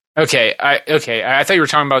that. Okay. I thought you were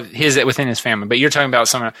talking about his within his family, but you're talking about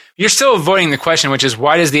someone. You're still avoiding the question, which is,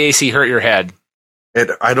 why does the AC hurt your head?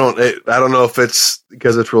 I don't know if it's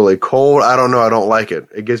because it's really cold. I don't know. I don't like it.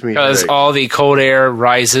 It gives me because all the cold air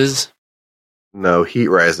rises. No, heat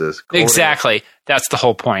rises. Cold exactly. Air. That's the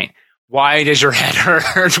whole point. Why does your head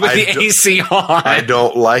hurt with the AC on? I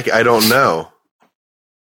don't know.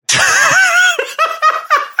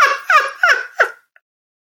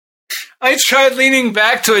 I tried leaning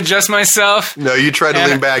back to adjust myself. No, you tried to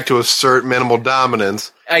lean back to assert minimal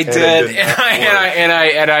dominance. I did,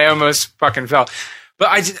 and I almost fucking fell. But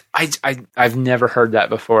I've never heard that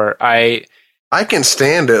before. I can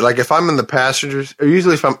stand it. Like if I'm in the passengers, or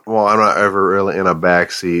usually I'm not ever really in a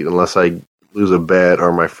back seat unless I lose a bet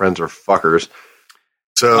or my friends are fuckers.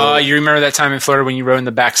 So you remember that time in Florida when you rode in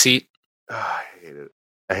the back seat? I hate it.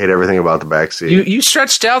 I hate everything about the back seat. You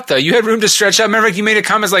stretched out though. You had room to stretch out. Remember, like, you made a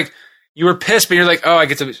comment like you were pissed, but you're like, oh, I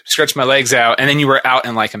get to stretch my legs out, and then you were out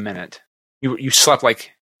in like a minute. You slept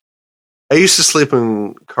like. I used to sleep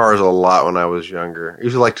in cars a lot when I was younger. I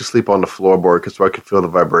used to like to sleep on the floorboard because I could feel the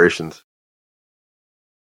vibrations.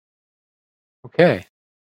 Okay,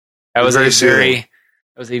 that was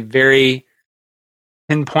a very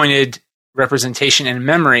pinpointed representation and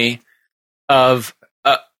memory of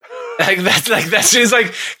that's just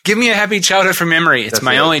like, give me a happy childhood from memory. It's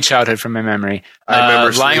my only childhood from my memory. I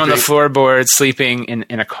remember lying on the floorboard, sleeping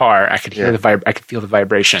in a car. I could hear I could feel the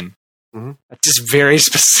vibration. Mm-hmm. That's just very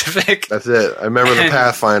specific. That's it. I remember the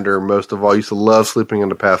Pathfinder most of all. I used to love sleeping in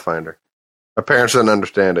the Pathfinder. My parents didn't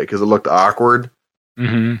understand it because it looked awkward.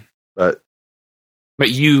 Mm-hmm. But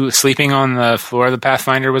you sleeping on the floor of the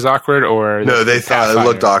Pathfinder was awkward, or no? They thought it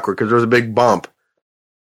looked awkward because there was a big bump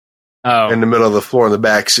in the middle of the floor in the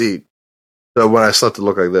back seat. So when I slept, it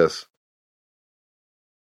looked like this.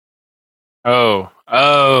 Oh,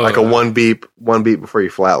 like a one beep before you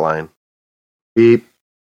flatline. Beep.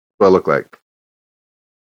 What I look like.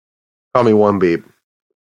 Call me one beep.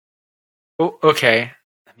 Oh, okay.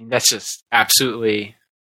 I mean, that's just absolutely.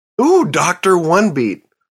 Ooh, Dr. One Beat.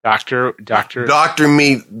 Doctor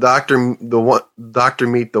Meet the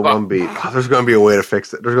One Beat. Oh, there's going to be a way to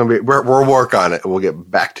fix it. There's going to be we'll work on it and we'll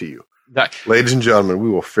get back to you. Ladies and gentlemen, we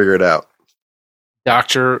will figure it out.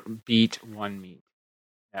 Dr. Beat One Meat.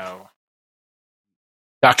 No.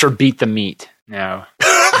 Dr. Beat the Meat. No.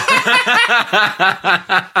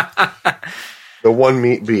 The One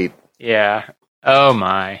Meat Beat. Yeah. Oh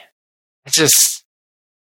my. It's just,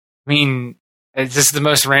 I mean, it's just the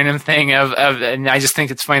most random thing and I just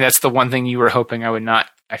think it's funny. That's the one thing you were hoping I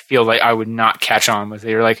feel like I would not catch on with.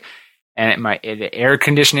 They were like, and the air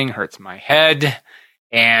conditioning hurts my head.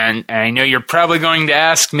 And I know you're probably going to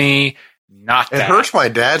ask me, not that. It hurts, my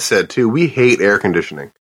dad said too. We hate air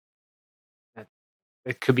conditioning.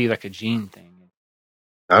 It could be like a gene thing.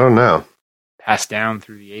 I don't know. Passed down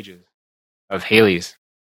through the ages of Haley's.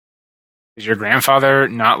 Is your grandfather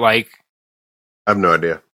not like? I have no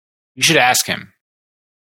idea. You should ask him.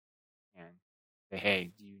 And say,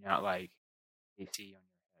 hey, do you not like AC on your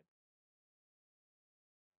head?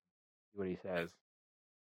 See what he says.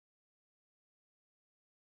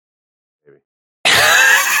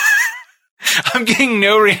 I'm getting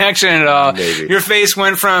no reaction at all. Maybe. Your face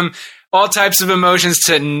went from all types of emotions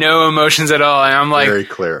to no emotions at all. And I'm like, very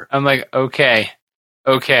clear. I'm like, okay.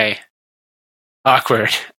 Awkward.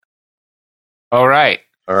 All right.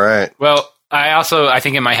 Well, I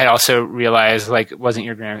think in my head also realized, like,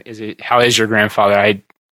 how is your grandfather? I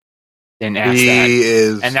didn't ask that. He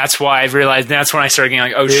is. And that's why I realized, that's when I started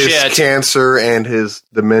getting like, oh his shit. Cancer and his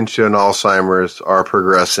dementia and Alzheimer's are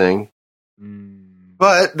progressing.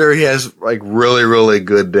 But he has like really, really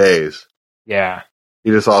good days. Yeah. He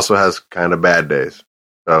just also has kind of bad days.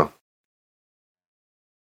 So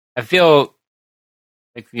I feel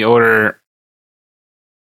like the older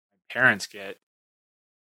my parents get,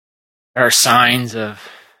 there are signs of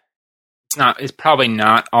it's probably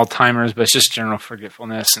not Alzheimer's, but it's just general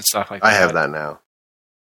forgetfulness and stuff like that. I have that now.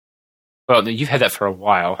 Well, you've had that for a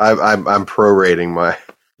while. I'm prorating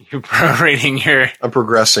You're prorating your. I'm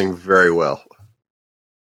progressing very well.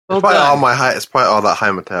 Well it's probably all that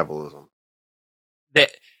high metabolism.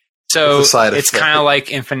 So it's kind of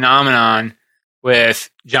like in Phenomenon with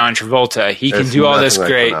John Travolta. He can do all this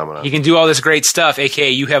great. He can do all this great stuff.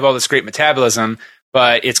 AKA, you have all this great metabolism,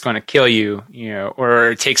 but it's going to kill you,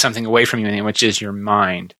 or take something away from you, which is your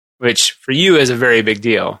mind. Which for you is a very big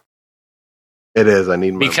deal. It is. I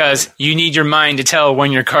need my because mind. You need your mind to tell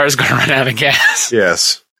when your car is going to run out of gas.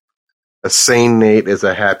 Yes, a sane Nate is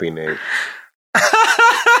a happy Nate.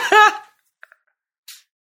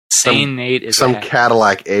 Nate is some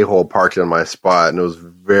Cadillac a-hole parked in my spot, and it was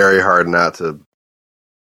very hard not to.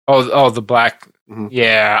 Oh, the black. Mm-hmm.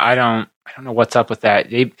 Yeah, I don't know what's up with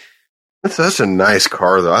that. That's such a nice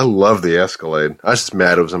car, though. I love the Escalade. I was just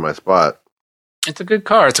mad it was in my spot. It's a good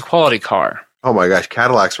car. It's a quality car. Oh my gosh,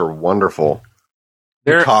 Cadillacs are wonderful.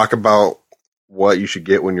 They talk about what you should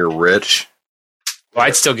get when you're rich. Well,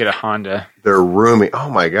 I'd still get a Honda. They're roomy.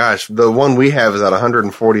 Oh my gosh, the one we have is at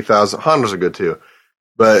 140,000. Hondas are good too.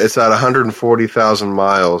 But it's at 140,000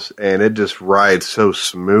 miles, and it just rides so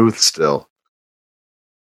smooth still.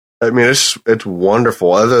 I mean, it's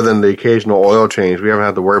wonderful. Other than the occasional oil change, we haven't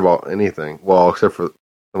had to worry about anything. Well, except for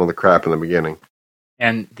some of the crap in the beginning.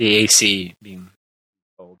 And the AC being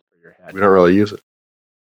cold for your We don't really use it.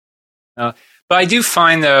 But I do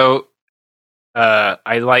find, though,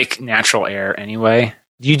 I like natural air anyway.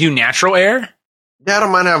 Do you do natural air? Yeah, I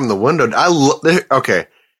don't mind having the window. Okay.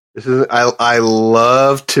 I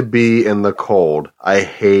love to be in the cold. I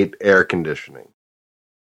hate air conditioning.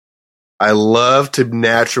 I love to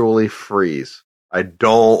naturally freeze. I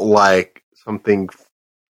don't like something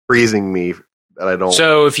freezing me that I don't.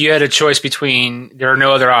 So if you had a choice between, there are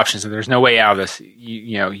no other options, and there's no way out of this.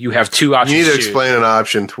 You have two options. You need to explain an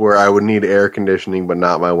option to where I would need air conditioning, but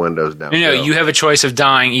not my windows down. No, you have a choice of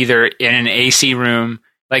dying either in an AC room,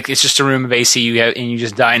 like it's just a room of AC, and you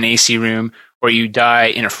just die in an AC room, or you die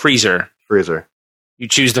in a freezer. Freezer. You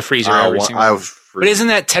choose the freezer every single time. But isn't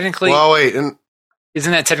that technically? Well, wait.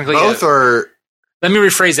 Isn't that technically both are? Let me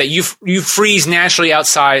rephrase that. You freeze naturally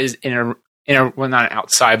outside in a well, not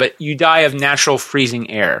outside, but you die of natural freezing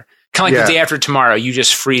air. Kind of like the day after tomorrow, you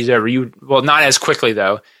just freeze over. Well, not as quickly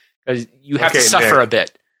though, because you have to suffer a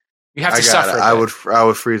bit. You have to suffer. I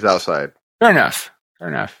would freeze outside. Fair enough.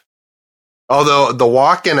 Although the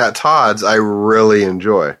walk-in at Todd's, I really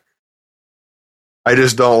enjoy. I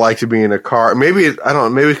just don't like to be in a car. Maybe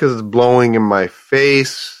Maybe because it's blowing in my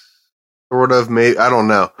face. Sort of. Maybe I don't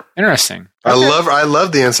know. Interesting. Okay. I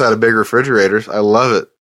love the inside of big refrigerators. I love it.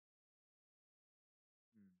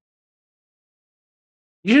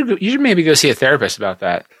 You should maybe go see a therapist about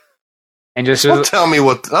that. And just don't tell me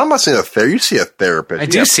what. I'm not seeing a therapist. You see a therapist. I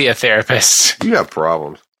do see a therapist. You have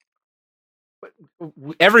problems.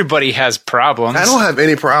 Everybody has problems. I don't have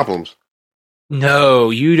any problems.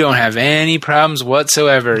 No, you don't have any problems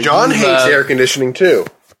whatsoever. John hates air conditioning too.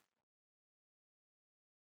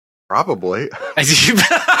 Probably.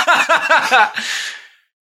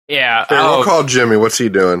 Yeah. Here, we'll call Jimmy. What's he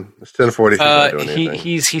doing? It's 10:40. He's not doing anything.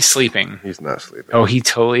 He's sleeping. He's not sleeping. Oh, he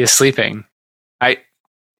totally is sleeping. I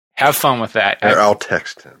have fun with that. I'll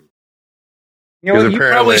text him. You know, you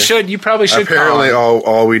probably should. You probably should. Apparently,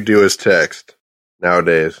 all we do is text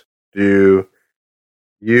nowadays. Do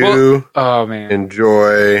you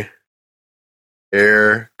enjoy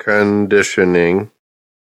air conditioning?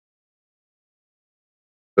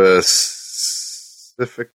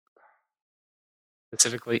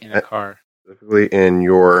 Specifically in a car. Specifically in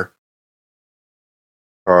your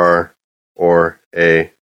car or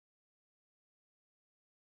a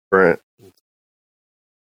friend.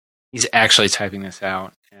 He's actually typing this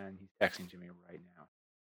out, and he's texting Jimmy right now.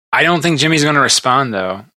 I don't think Jimmy's going to respond,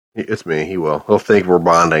 though. It's me. He will. He'll think we're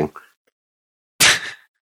bonding.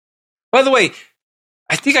 By the way,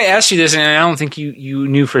 I think I asked you this, and I don't think you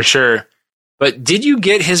knew for sure. But did you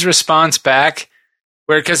get his response back?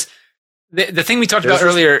 Because the thing we talked about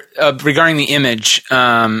earlier regarding the image,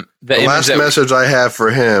 the last message I have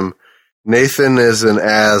for him, Nathan is an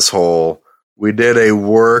asshole. We did a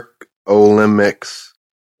work Olympics,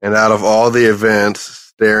 and out of all the events,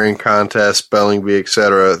 staring contest, spelling bee,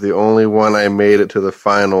 etc., the only one I made it to the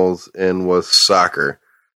finals in was soccer.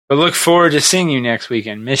 But look forward to seeing you next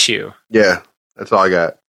weekend. Miss you. Yeah, that's all I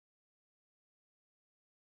got.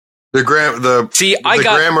 The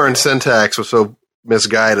grammar and syntax was so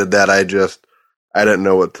misguided that I didn't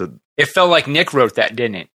know what to. It felt like Nick wrote that,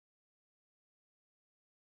 didn't it?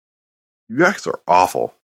 You guys are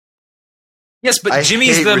awful. Yes, but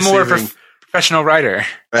Jimmy's the more professional writer.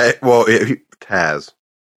 Taz.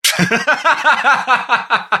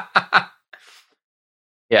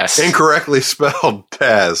 Yes. Incorrectly spelled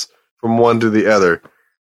Taz from one to the other.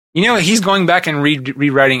 You know, he's going back and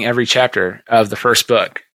rewriting every chapter of the first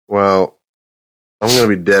book. Well, I'm going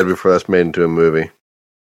to be dead before that's made into a movie.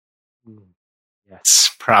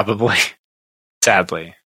 Yes, probably.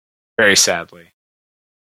 Sadly. Very sadly.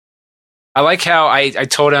 I like how I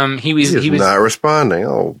told him he was not responding.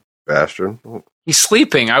 Oh, bastard. He's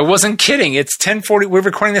sleeping. I wasn't kidding. It's 10:40. We're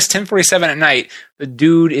recording this 10:47 at night. The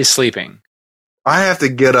dude is sleeping. I have to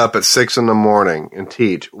get up at 6 in the morning and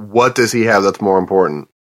teach. What does he have that's more important?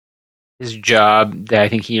 His job that I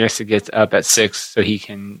think he has to get up at 6 so he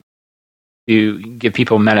can give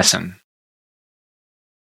people medicine.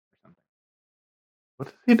 What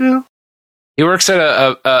does he do? He works at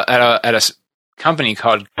a company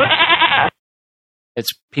called.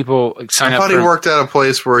 It's people sign up. I thought he worked at a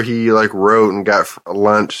place where he wrote and got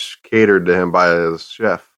lunch catered to him by his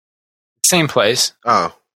chef. Same place.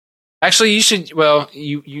 Oh, actually, you should. Well,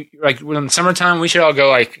 you in the summertime, we should all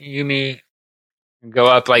go. You, me, and go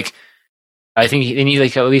up. I think they need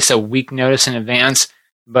at least a week notice in advance,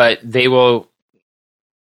 but they will.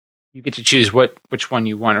 You get to choose which one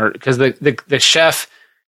you want, or because the chef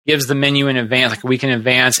gives the menu in advance, a week in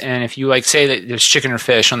advance, and if you say that there's chicken or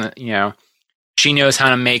fish on the, she knows how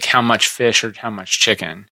to make how much fish or how much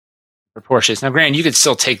chicken. for Porsches. Now, granted, you could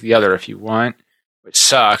still take the other if you want, which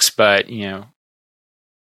sucks, but, and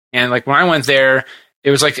like when I went there,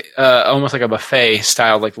 it was like almost like a buffet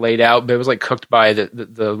style, like laid out, but it was like cooked by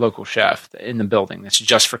the local chef in the building. That's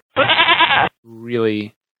just for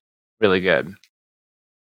really, really good.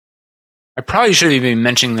 I probably should have been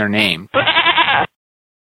mentioning their name.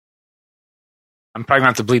 I'm probably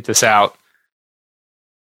going to have to bleep this out.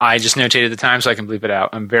 I just notated the time so I can bleep it out.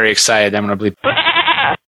 I'm very excited. I'm going to bleep it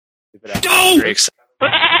out. I'm very excited.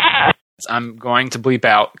 I'm going to bleep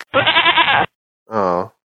out.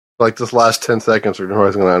 Oh. Like this last 10 seconds,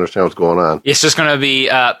 nobody's going to understand what's going on. It's just going to be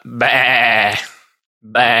bah, bah.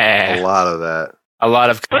 A lot of that. A lot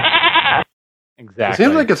of... Exactly. It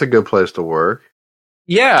seems like it's a good place to work.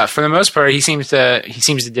 Yeah, for the most part, he seems to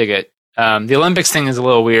dig it. The Olympics thing is a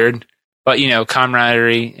little weird, but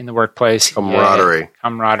camaraderie in the workplace. Camaraderie. Yeah,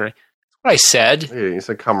 camaraderie. That's what I said. Yeah, you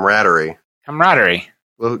said camaraderie. Camaraderie.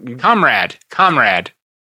 Well, Comrade.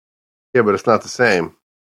 Yeah, but it's not the same.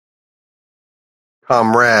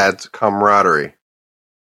 Comrades, camaraderie.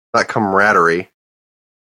 Not camaraderie.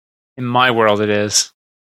 In my world, it is.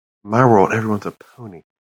 In my world, everyone's a pony.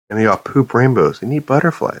 And they all poop rainbows. They need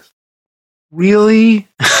butterflies. Really?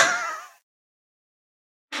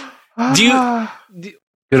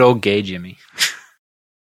 Good old gay Jimmy.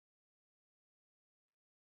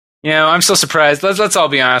 I'm still surprised. Let's all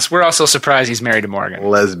be honest. We're all still surprised he's married to Morgan.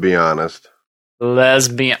 Let's be honest.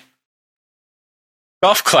 Lesbian.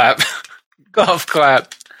 Golf clap. Golf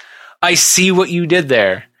clap. I see what you did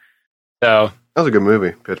there. So that was a good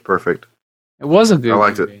movie. Pitch Perfect. It was a good movie. I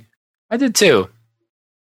liked it. I did too.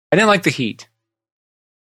 I didn't like the heat.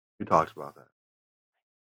 We talked about that.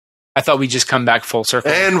 I thought we'd just come back full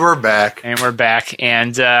circle. And we're back.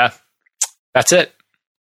 And that's it.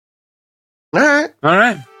 All right.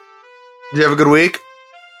 Did you have a good week?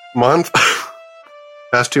 Month?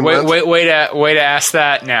 Past 2 months? Way to ask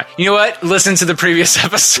that now. You know what? Listen to the previous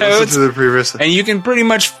episodes. And you can pretty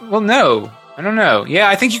much... Well, no. I don't know. Yeah,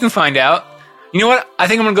 I think you can find out. You know what? I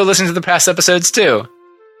think I'm going to go listen to the past episodes, too.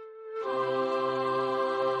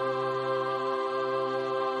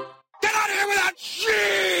 Get out of here without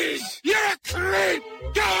cheese! You're a creep!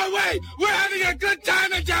 Go away! We're having a good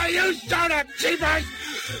time until you start up, cheapers!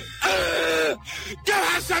 Go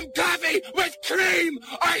have some coffee with cream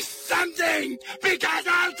or something! Because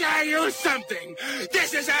I'll tell you something!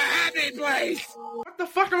 This is a happy place! What the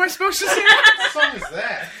fuck am I supposed to say? What song is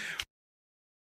that?